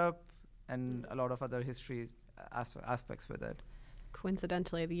Europe and a lot of other history aspects with it.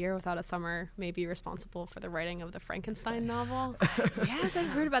 Coincidentally, the year without a summer may be responsible for the writing of the Frankenstein novel. Yes, I've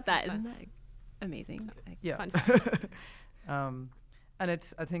heard about that. Isn't that amazing? Yeah. Fun fact. And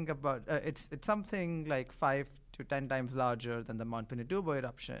it's, I think, about it's something like 5 to 10 times larger than the Mount Pinatubo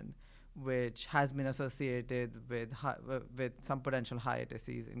eruption, which has been associated with some potential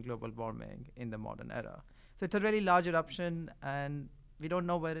hiatuses in global warming in the modern era. So it's a really large eruption, and we don't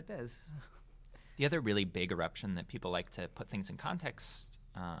know where it is. The other really big eruption that people like to put things in context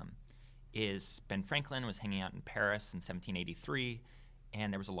is Ben Franklin was hanging out in Paris in 1783,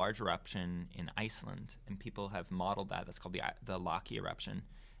 and there was a large eruption in Iceland, and people have modeled that. That's called the Laki eruption,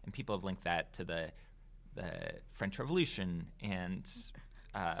 and people have linked that to the French Revolution and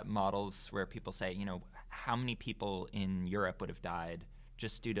models where people say, how many people in Europe would have died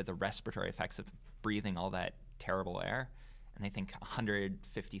just due to the respiratory effects of breathing all that terrible air. And they think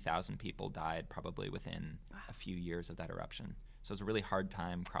 150,000 people died probably within a few years of that eruption. So it was a really hard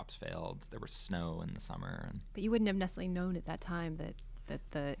time. Crops failed. There was snow in the summer. But you wouldn't have necessarily known at that time that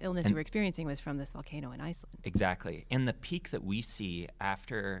the illness you were experiencing was from this volcano in Iceland. Exactly. And the peak that we see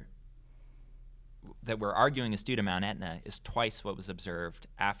after that we're arguing is due to Mount Etna is twice what was observed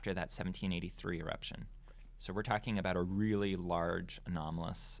after that 1783 eruption. So we're talking about a really large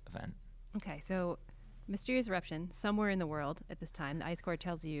anomalous event. Okay, so mysterious eruption somewhere in the world at this time. The ice core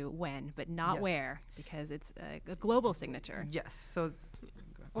tells you when, but not Yes. where, because it's a global signature. Yes. So,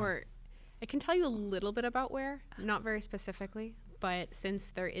 Or it can tell you a little bit about where, not very specifically, but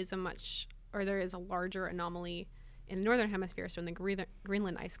since there is a larger anomaly in the northern hemisphere, so in the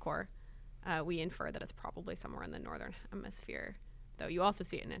Greenland ice core, we infer that it's probably somewhere in the northern hemisphere, though you also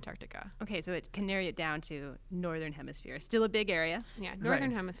see it in Antarctica. Okay, so it can narrow it down to northern hemisphere. Still a big area. Yeah, northern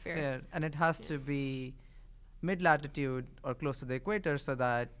right. hemisphere. So, and it has to be mid-latitude or close to the equator so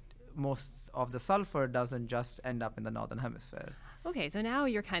that most of the sulfur doesn't just end up in the northern hemisphere. Okay, so now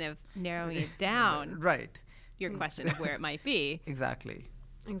you're kind of narrowing it down, Right. your question of where it might be. Exactly.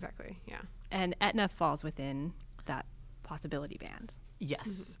 Exactly. Yeah. And Etna falls within that possibility band.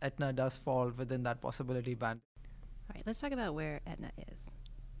 Yes, Etna does fall within that possibility band. All right, let's talk about where Etna is.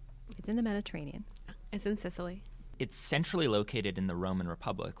 It's in the Mediterranean. It's in Sicily. It's centrally located in the Roman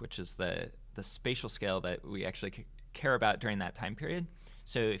Republic, which is the spatial scale that we actually care about during that time period.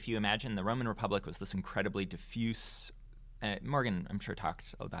 So if you imagine the Roman Republic was this incredibly diffuse, Morgan, I'm sure,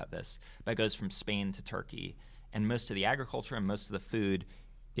 talked about this, but it goes from Spain to Turkey. And most of the agriculture and most of the food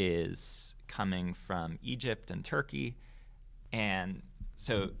is coming from Egypt and Turkey. And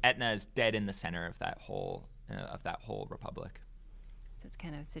so Etna is dead in the center of that whole republic. So it's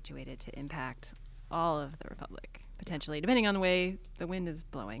kind of situated to impact all of the republic, potentially, depending on the way the wind is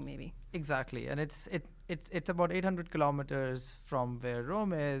blowing, maybe. Exactly, and it's about 800 kilometers from where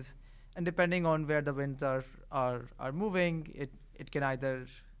Rome is, and depending on where the winds are moving, it can either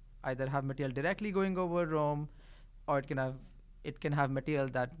have material directly going over Rome, or it can have material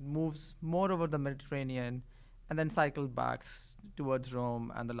that moves more over the Mediterranean, and then cycle back towards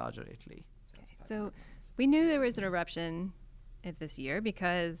Rome and the larger Italy. So we knew there was an eruption this year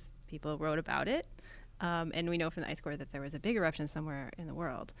because people wrote about it, and we know from the ice core that there was a big eruption somewhere in the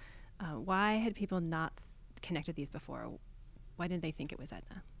world. Why had people not connected these before? Why didn't they think it was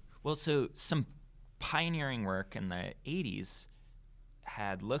Etna? Well, so some pioneering work in the 80s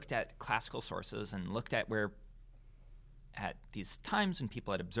had looked at classical sources and looked at these times when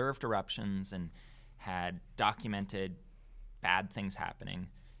people had observed eruptions and had documented bad things happening,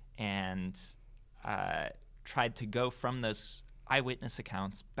 and tried to go from those eyewitness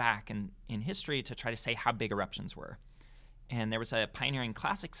accounts back in history to try to say how big eruptions were. And there was a pioneering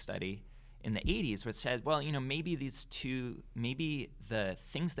classic study in the 80s which said, well, maybe the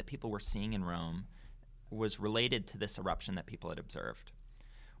things that people were seeing in Rome was related to this eruption that people had observed.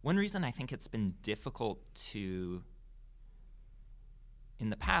 One reason I think it's been difficult in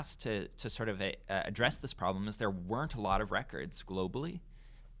the past to sort of address this problem is there weren't a lot of records globally,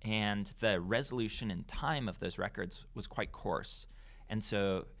 and the resolution and time of those records was quite coarse. And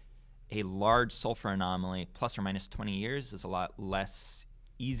so a large sulfur anomaly plus or minus 20 years is a lot less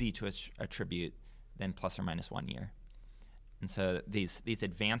easy to attribute than plus or minus 1 year. And so these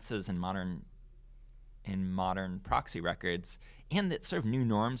advances in modern proxy records and the sort of new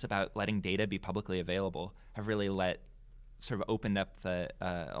norms about letting data be publicly available have really opened up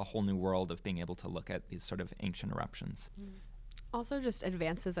a whole new world of being able to look at these sort of ancient eruptions. Also just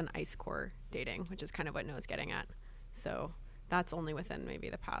advances in ice core dating, which is kind of what Noah's getting at. So that's only within maybe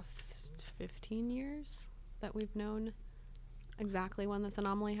the past 15 years that we've known exactly when this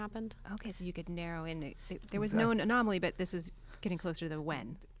anomaly happened. Okay, so you could narrow in. There was no anomaly, but this is getting closer to the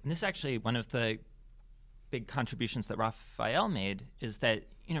when. And this is actually one of the big contributions that Raphael made, is that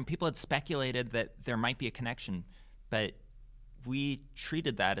people had speculated that there might be a connection, but we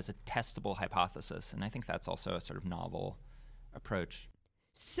treated that as a testable hypothesis, and I think that's also a sort of novel approach.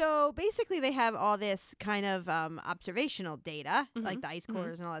 So basically they have all this kind of observational data, like the ice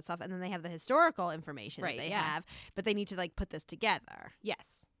cores and all that stuff, and then they have the historical information that they have, but they need to put this together.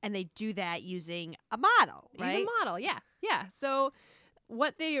 Yes. And they do that using a model, right? Use a model, yeah. So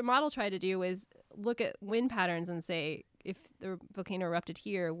what the model tried to do was look at wind patterns and say, if the volcano erupted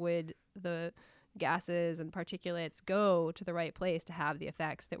here, would the gases and particulates go to the right place to have the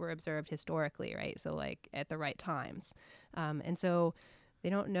effects that were observed historically, right? So at the right times. And so they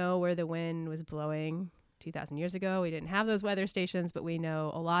don't know where the wind was blowing 2,000 years ago. We didn't have those weather stations, but we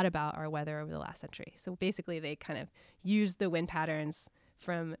know a lot about our weather over the last century. So basically they kind of used the wind patterns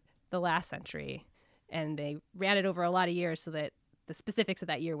from the last century and they ran it over a lot of years so that the specifics of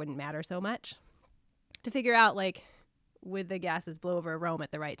that year wouldn't matter so much to figure out would the gases blow over Rome at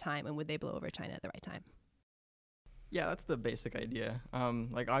the right time, and would they blow over China at the right time? Yeah, that's the basic idea.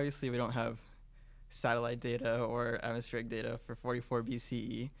 Obviously we don't have satellite data or atmospheric data for 44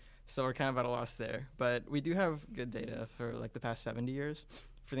 BCE, so we're kind of at a loss there. But we do have good data for the past 70 years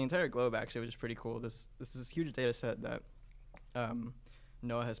for the entire globe, actually, which is pretty cool. This is this huge data set that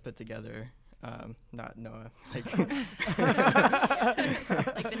NOAA has put together. Not NOAA, like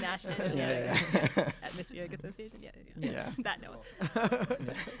the National Atmospheric Association. Yeah. That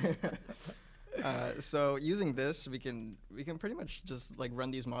NOAA. So using this, we can pretty much just run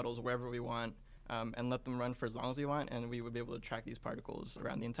these models wherever we want, and let them run for as long as we want, and we would be able to track these particles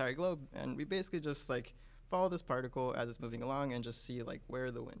around the entire globe. And we basically just follow this particle as it's moving along and just see where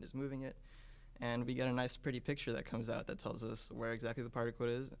the wind is moving it. And we get a nice pretty picture that comes out that tells us where exactly the particle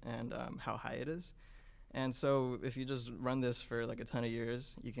is and how high it is. And so if you just run this for like a ton of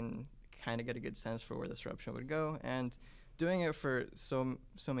years, you can kind of get a good sense for where this eruption would go. And doing it for so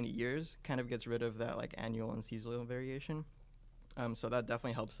many years kind of gets rid of that like annual and seasonal variation. So that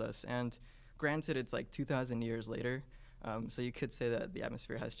definitely helps us. And granted, it's like 2,000 years later, so you could say that the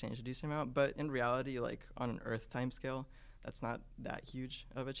atmosphere has changed a decent amount. But in reality, like on an Earth timescale, that's not that huge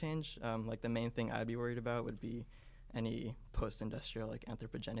of a change. Like the main thing I'd be worried about would be any post-industrial like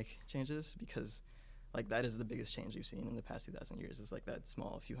anthropogenic changes, because like that is the biggest change we've seen in the past 2,000 years, is like that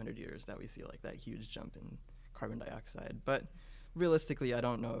small few hundred years that we see like that huge jump in carbon dioxide. But realistically, I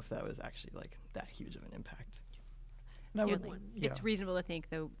don't know if that was actually like that huge of an impact. It's reasonable to think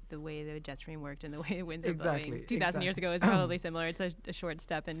the way the jet stream worked and the way the winds are Exactly, blowing 2,000 years ago is probably similar. It's a short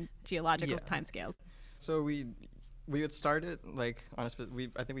step in geological timescales. So we would start it like on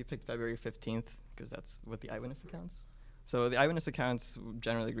I think we picked February 15th because that's what the eyewitness accounts. So the eyewitness accounts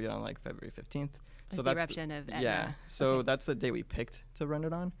generally agreed on like February 15th. So that's the eruption of Etna. Yeah. So that's the day we picked to run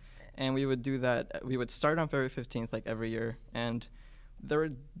it on. And we would do that. We would start on February 15th like every year. And there were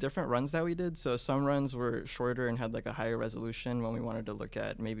different runs that we did. So some runs were shorter and had like a higher resolution when we wanted to look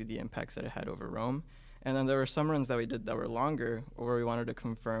at maybe the impacts that it had over Rome. And then there were some runs that we did that were longer, where we wanted to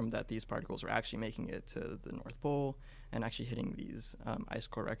confirm that these particles were actually making it to the North Pole and actually hitting these ice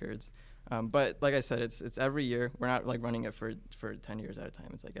core records. But like I said, it's every year. We're not like running it for 10 years at a time.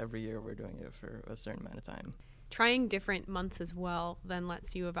 It's like every year we're doing it for a certain amount of time. Trying different months as well then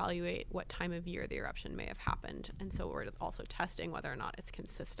lets you evaluate what time of year the eruption may have happened. And so we're also testing whether or not it's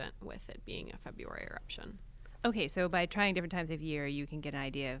consistent with it being a February eruption. Okay, so by trying different times of year, you can get an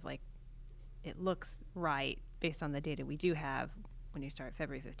idea of like, it looks right based on the data we do have when you start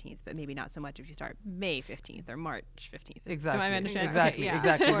February 15th, but maybe not so much if you start May 15th or March 15th. Exactly. Do I understand? Exactly. Okay, yeah.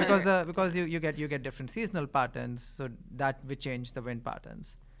 Exactly. because you get different seasonal patterns, so that would change the wind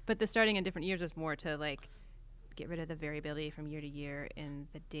patterns. But the starting in different years was more to like get rid of the variability from year to year in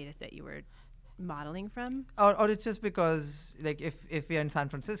the data set you were modeling from? Or it's just because like if we are in San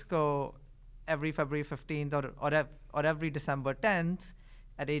Francisco every February 15th or every December 10th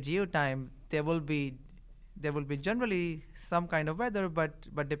at AGU time, there will be generally some kind of weather,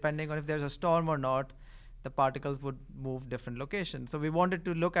 but depending on if there's a storm or not, the particles would move different locations. So we wanted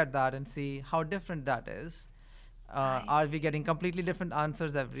to look at that and see how different that is. Are we getting completely different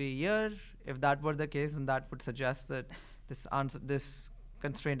answers every year? If that were the case, then that would suggest that this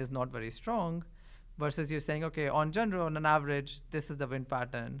constraint is not very strong, versus you're saying, okay, on general, on an average, this is the wind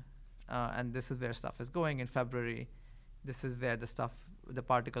pattern, and this is where stuff is going in February. This is where the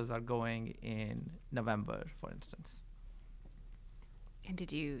particles are going in November, for instance. And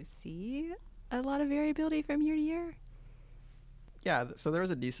did you see a lot of variability from year to year? Yeah, so there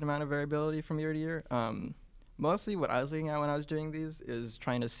was a decent amount of variability from year to year. Mostly what I was looking at when I was doing these is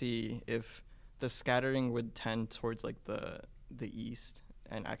trying to see if the scattering would tend towards like the east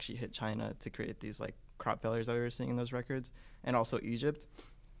and actually hit China to create these like crop failures that we were seeing in those records, and also Egypt.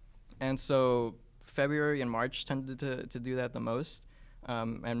 And so February and March tended to do that the most.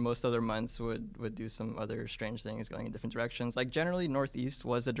 And most other months would do some other strange things going in different directions. Like generally northeast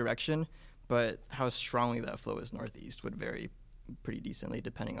was a direction, but how strongly that flow is northeast would vary pretty decently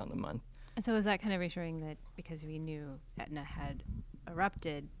depending on the month. And so is that kind of reassuring that because we knew Etna had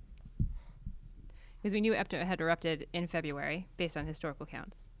erupted, in February based on historical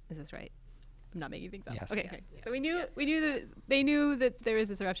counts? Is this right? I'm not making things up. Yes. Okay. Yes. So we knew that they knew that there was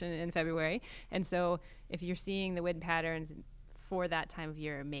this eruption in February, and so if you're seeing the wind patterns for that time of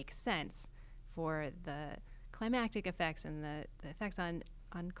year, it makes sense for the climatic effects and the effects on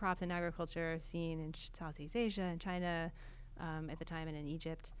crops and agriculture seen in Southeast Asia and China at the time, and in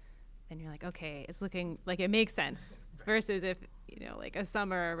Egypt. Then you're like, okay, it's looking like it makes sense. Versus if like a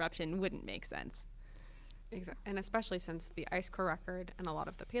summer eruption wouldn't make sense. Exactly. And especially since the ice core record and a lot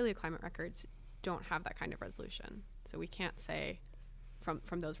of the paleoclimate records don't have that kind of resolution. So we can't say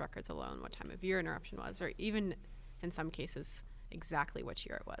from those records alone what time of year an eruption was, or even in some cases exactly which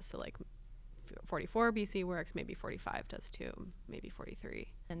year it was. So like 44 BC works, maybe 45 does too, maybe 43.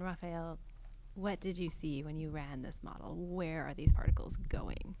 And Raphael, what did you see when you ran this model? Where are these particles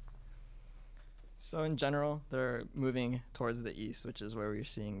going? So in general, they're moving towards the east, which is where we're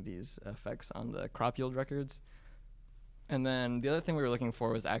seeing these effects on the crop yield records. And then the other thing we were looking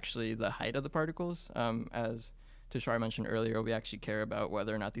for was actually the height of the particles. As Tushar mentioned earlier, we actually care about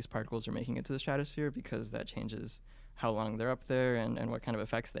whether or not these particles are making it to the stratosphere, because that changes how long they're up there and what kind of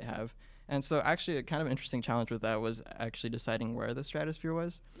effects they have. And so actually a kind of interesting challenge with that was actually deciding where the stratosphere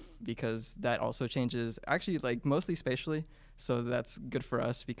was, because that also changes actually like mostly spatially. So that's good for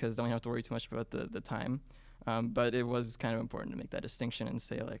us because then we don't have to worry too much about the time. But it was kind of important to make that distinction and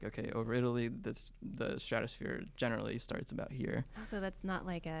say, like, okay, over Italy, the stratosphere generally starts about here. Also, that's not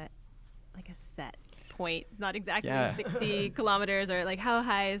like a set point. It's not exactly Yeah. 60 kilometers, or like how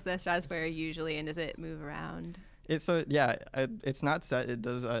high is the stratosphere usually, and does it move around? It's not set. It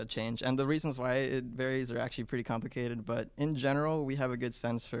does change, and the reasons why it varies are actually pretty complicated. But in general, we have a good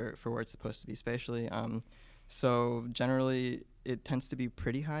sense for where it's supposed to be spatially. So generally, it tends to be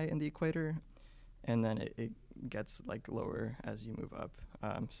pretty high in the equator, and then it gets like lower as you move up.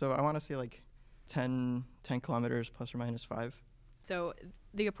 So I want to say like 10 kilometers plus or minus 5. So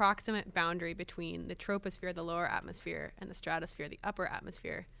the approximate boundary between the troposphere, the lower atmosphere, and the stratosphere, the upper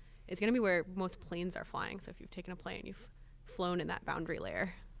atmosphere, is going to be where most planes are flying. So if you've taken a plane, you've flown in that boundary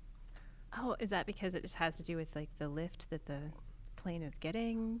layer. Oh, is that because it just has to do with like the lift that the plane is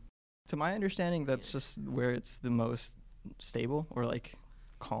getting? To my understanding, that's just where it's the most stable or like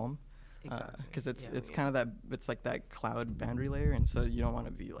calm. Exactly. Because it's kind of that, it's like that cloud boundary layer, and so you don't want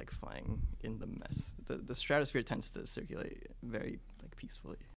to be like flying in the mess. The stratosphere tends to circulate very like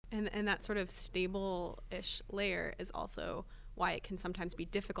peacefully. And that sort of stable-ish layer is also why it can sometimes be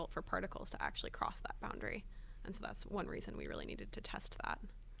difficult for particles to actually cross that boundary. And so that's one reason we really needed to test that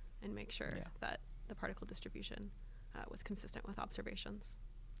and make sure that the particle distribution was consistent with observations.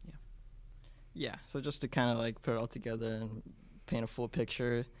 Yeah, so just to kind of like put it all together and paint a full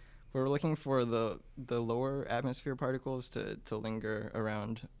picture, we're looking for the lower atmosphere particles to linger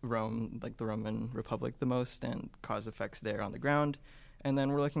around Rome, like the Roman Republic, the most, and cause effects there on the ground. And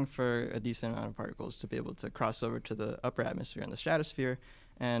then we're looking for a decent amount of particles to be able to cross over to the upper atmosphere and the stratosphere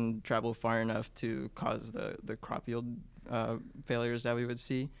and travel far enough to cause the crop yield failures that we would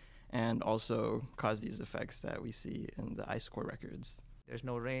see, and also cause these effects that we see in the ice core records. There's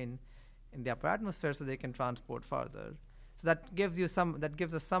no rain in the upper atmosphere, so they can transport farther. So that gives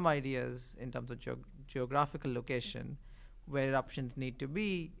us some ideas in terms of geographical location where eruptions need to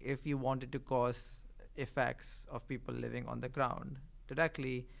be if you wanted to cause effects of people living on the ground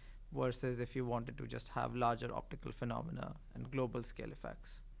directly, versus if you wanted to just have larger optical phenomena and global scale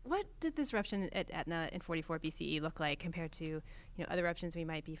effects. What did this eruption at Etna in 44 BCE look like compared to other eruptions we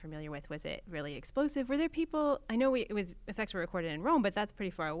might be familiar with? Was it really explosive? Were there people? I know effects were recorded in Rome, but that's pretty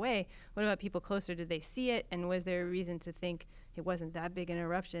far away. What about people closer? Did they see it? And was there a reason to think it wasn't that big an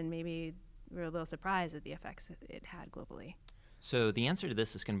eruption? Maybe we were a little surprised at the effects it had globally. So the answer to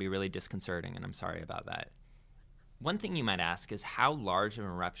this is going to be really disconcerting, and I'm sorry about that. One thing you might ask is how large of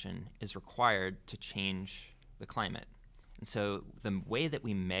an eruption is required to change the climate. And so the way that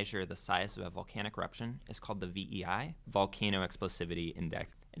we measure the size of a volcanic eruption is called the VEI, Volcano Explosivity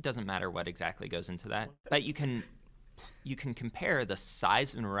Index. It doesn't matter what exactly goes into that, but you can compare the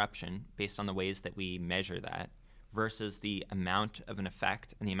size of an eruption based on the ways that we measure that versus the amount of an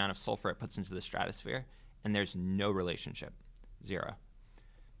effect and the amount of sulfur it puts into the stratosphere, and there's no relationship, 0.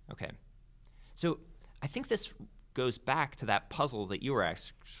 Okay, so I think this goes back to that puzzle that you were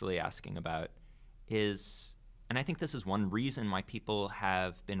actually asking about, and I think this is one reason why people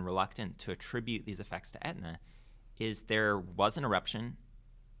have been reluctant to attribute these effects to Etna, is there was an eruption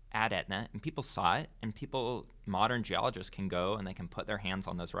at Etna, and people saw it, and modern geologists can go and they can put their hands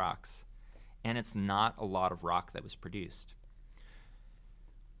on those rocks. And it's not a lot of rock that was produced.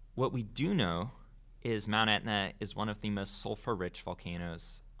 What we do know is Mount Etna is one of the most sulfur-rich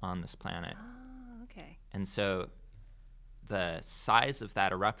volcanoes on this planet. Oh, okay. And so the size of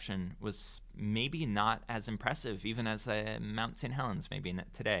that eruption was maybe not as impressive even as Mount St. Helens maybe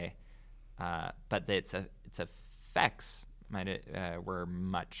today, but its effects were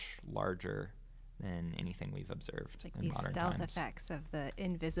much larger than anything we've observed like in these modern stealth times. effects of the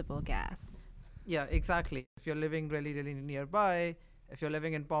invisible gas. Yeah, exactly. If you're living really, really nearby, if you're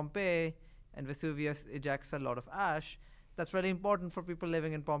living in Pompeii and Vesuvius ejects a lot of ash, that's really important for people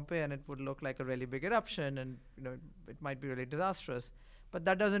living in Pompeii, and it would look like a really big eruption, and it might be really disastrous. But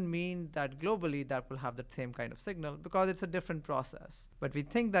that doesn't mean that globally that will have the same kind of signal, because it's a different process. But we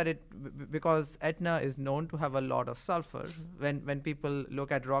think that because Etna is known to have a lot of sulfur, when people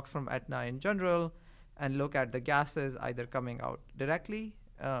look at rocks from Etna in general and look at the gases either coming out directly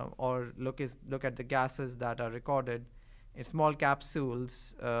or look at the gases that are recorded in small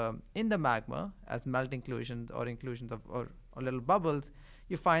capsules in the magma as melt inclusions or inclusions or little bubbles,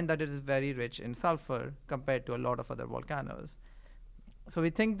 you find that it is very rich in sulfur compared to a lot of other volcanoes. So we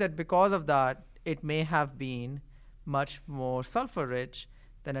think that because of that, it may have been much more sulfur rich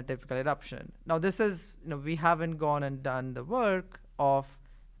than a typical eruption. Now this is, we haven't gone and done the work of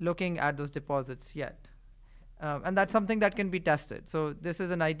looking at those deposits yet. And that's something that can be tested. So this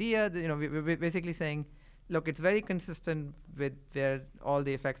is an idea that, we're basically saying, look, it's very consistent with where all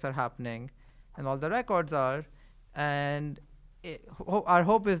the effects are happening. and all the records are. And our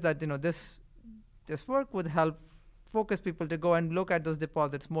hope is that this work would help focus people to go and look at those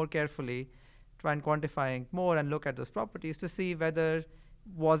deposits more carefully, try and quantifying more and look at those properties to see whether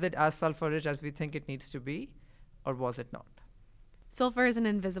was it as sulfur rich as we think it needs to be, or was it not. Sulfur is an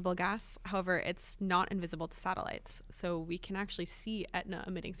invisible gas. However, it's not invisible to satellites. So we can actually see Etna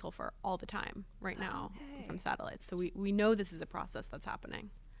emitting sulfur all the time right now from satellites. So we know this is a process that's happening.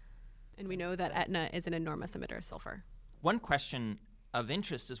 And we know that Etna is an enormous emitter of sulfur. One question of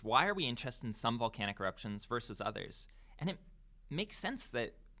interest is, why are we interested in some volcanic eruptions versus others? And it makes sense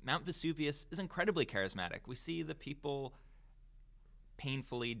that Mount Vesuvius is incredibly charismatic. We see the people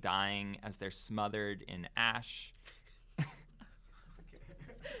painfully dying as they're smothered in ash.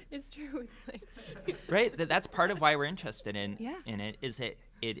 It's true. Right? That's part of why we're interested in it, is that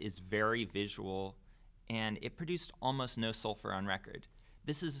it is very visual, and it produced almost no sulfur on record.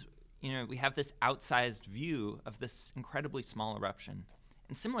 This is, we have this outsized view of this incredibly small eruption.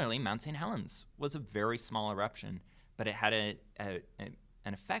 And similarly, Mount St. Helens was a very small eruption, but it had an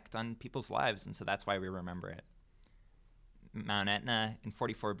effect on people's lives, and so that's why we remember it. Mount Etna in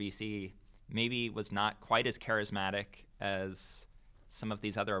 44 BC maybe was not quite as charismatic as some of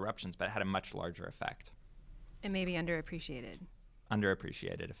these other eruptions, but it had a much larger effect. And maybe underappreciated.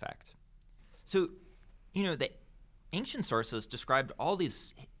 Underappreciated effect. So, the ancient sources described all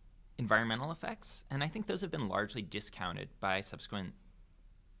these environmental effects, and I think those have been largely discounted by subsequent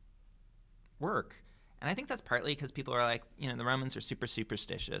work. And I think that's partly because people are like, the Romans are super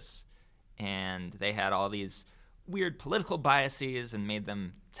superstitious, and they had all these weird political biases and made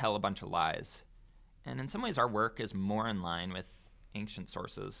them tell a bunch of lies. And in some ways, our work is more in line with ancient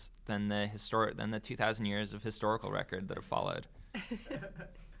sources than the 2,000 years of historical record that have followed.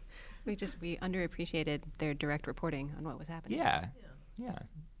 We underappreciated their direct reporting on what was happening. Yeah.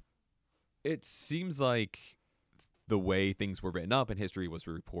 It seems like the way things were written up and history was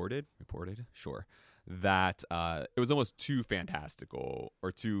reported, sure, that it was almost too fantastical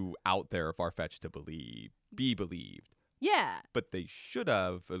or too out there, far-fetched to be believed. Yeah. But they should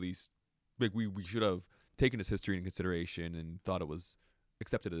have, at least, we should have taken this history into consideration and thought it was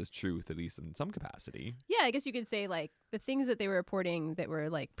accepted as truth, at least in some capacity. Yeah, I guess you could say the things that they were reporting that were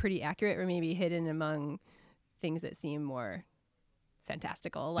pretty accurate were maybe hidden among things that seem more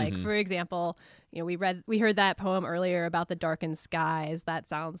fantastical. For example, we heard that poem earlier about the darkened skies. That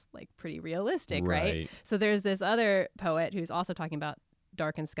sounds pretty realistic, right? So there's this other poet who's also talking about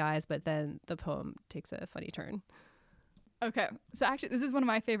darkened skies, but then the poem takes a funny turn. Okay, so actually this is one of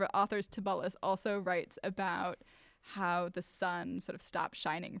my favorite authors. Tibullus also writes about how the sun sort of stopped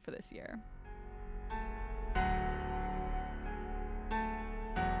shining for this year.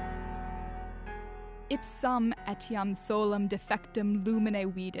 Ipsam etiam solum defectum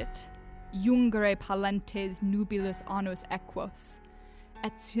lumine vidit, jungere palentes nubilis annus equos,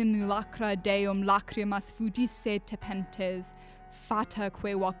 et simulacra deum lacrimas fugisse tepentes,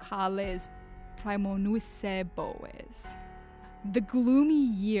 fataque vocales praemonuisse boes. The gloomy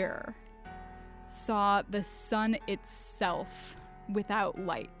year saw the sun itself without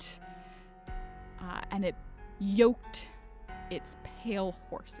light, and it yoked its pale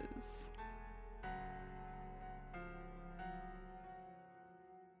horses.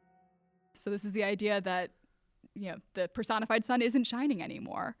 So this is the idea that, the personified sun isn't shining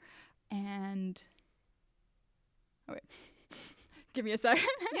anymore. And, oh wait, give me a second.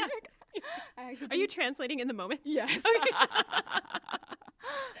 Yeah. Are you translating in the moment? Yes.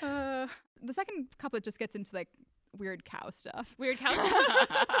 The second couplet just gets into weird cow stuff. Weird cow stuff?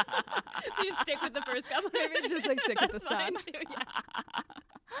 So you stick with the first couplet? Maybe just stick with the sun. Too,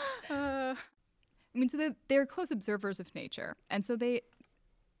 yeah. So they're close observers of nature. And so they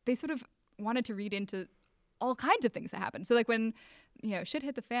sort of wanted to read into all kinds of things that happen. So when, shit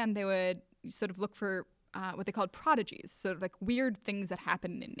hit the fan, they would sort of look for what they called prodigies, sort of weird things that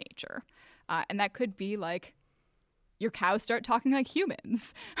happen in nature. And that could be your cows start talking like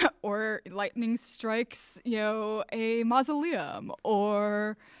humans, or lightning strikes, a mausoleum,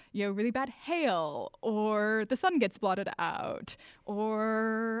 or, really bad hail, or the sun gets blotted out,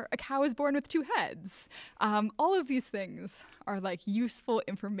 or a cow is born with two heads. All of these things are useful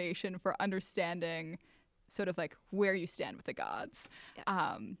information for understanding sort of like where you stand with the gods.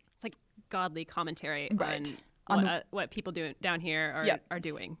 Yeah. It's like godly commentary right. on what people down here are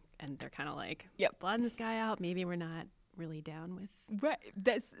doing. And they're kind of like, blotting this guy out. Maybe we're not really down with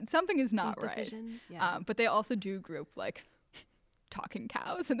something is not these right. Decisions. Yeah. But they also do group like talking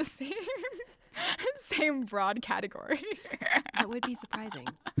cows in the same broad category. That would be surprising.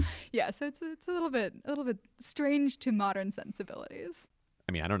 Yeah, so it's a little bit strange to modern sensibilities.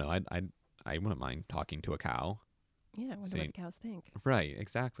 I mean, I don't know. I wouldn't mind talking to a cow. Yeah, I wonder what the cows think. Right,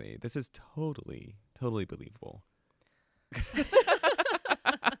 exactly. This is totally believable.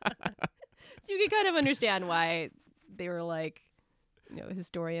 So you can kind of understand why they were like,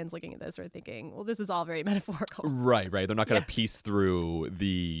 historians looking at this are thinking, well, this is all very metaphorical. Right. They're not going to piece through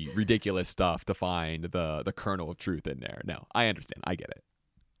the ridiculous stuff to find the kernel of truth in there. No, I understand. I get it.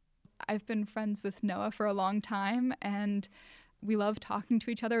 I've been friends with Noah for a long time, and we love talking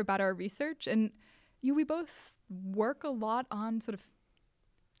to each other about our research. And we both work a lot on sort of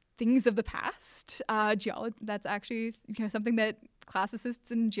things of the past. That's actually something that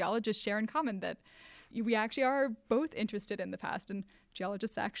classicists and geologists share in common, that we actually are both interested in the past, and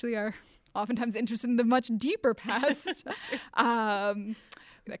geologists actually are oftentimes interested in the much deeper past. I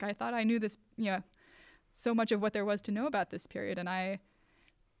thought I knew this, so much of what there was to know about this period, and I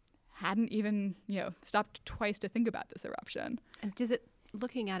hadn't even, stopped twice to think about this eruption. And does it,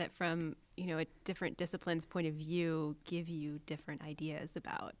 looking at it from, a different discipline's point of view, give you different ideas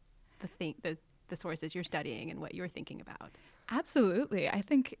about the sources you're studying and what you're thinking about? Absolutely. I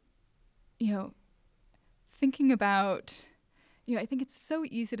think, thinking about, I think it's so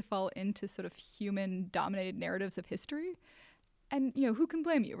easy to fall into sort of human-dominated narratives of history. And, who can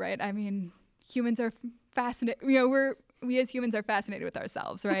blame you, right? I mean, humans are fascinated, we as humans are fascinated with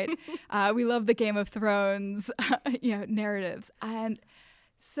ourselves, right? We love the Game of Thrones, narratives. And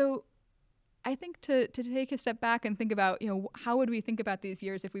so I think to take a step back and think about, how would we think about these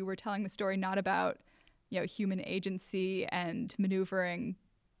years if we were telling the story not about, human agency and maneuvering,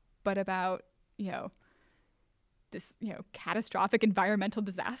 but about, this, catastrophic environmental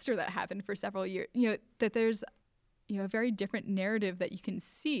disaster that happened for several years, that there's, a very different narrative that you can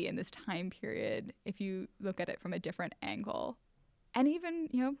see in this time period if you look at it from a different angle. And even,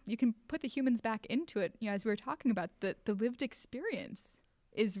 you can put the humans back into it. As we were talking about, the lived experience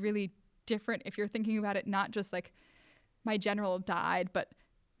is really different if you're thinking about it not just like my general died, but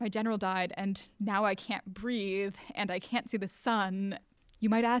my general died and now I can't breathe and I can't see the sun. You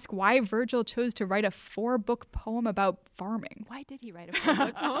might ask why Virgil chose to write a 4-book poem about farming. Why did he write a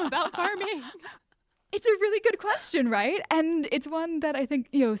 4-book poem about farming? It's a really good question, right? And it's one that I think,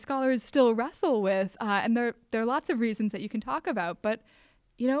 scholars still wrestle with. And there are lots of reasons that you can talk about. But,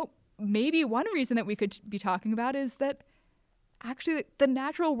 maybe one reason that we could be talking about is that actually the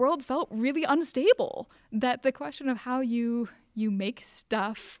natural world felt really unstable. That the question of how you make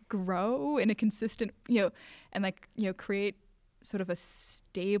stuff grow in a consistent, and create sort of a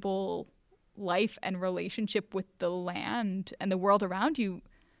stable life and relationship with the land and the world around you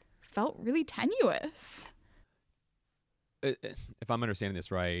felt really tenuous. If I'm understanding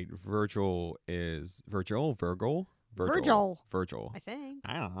this right, Virgil, I think.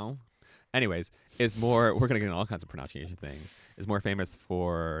 I don't know. Anyways, is more, we're going to get into all kinds of pronunciation things, is more famous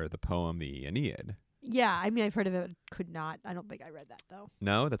for the poem, the Aeneid. Yeah, I mean, I've heard of it, I don't think I read that, though.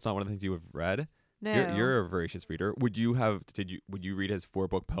 No, that's not one of the things you have read? No. You're a voracious reader. Would you read his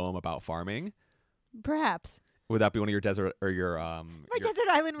 4-book poem about farming? Perhaps. Would that be one of your desert or your desert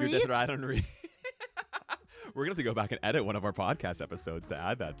island reads? Your desert island read. We're gonna have to go back and edit one of our podcast episodes to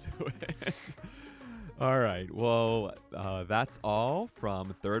add that to it. All right. Well, that's all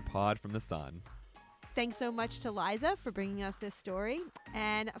from Third Pod from the Sun. Thanks so much to Liza for bringing us this story.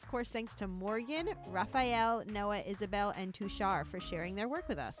 And, of course, thanks to Morgan, Raphael, Noah, Isabel, and Tushar for sharing their work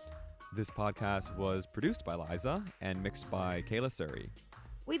with us. This podcast was produced by Liza and mixed by Kayla Suri.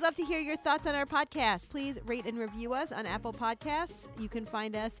 We'd love to hear your thoughts on our podcast. Please rate and review us on Apple Podcasts. You can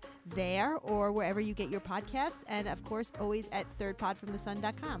find us there or wherever you get your podcasts. And, of course, always at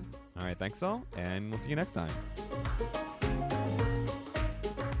thirdpodfromthesun.com. All right. Thanks all. And we'll see you next time.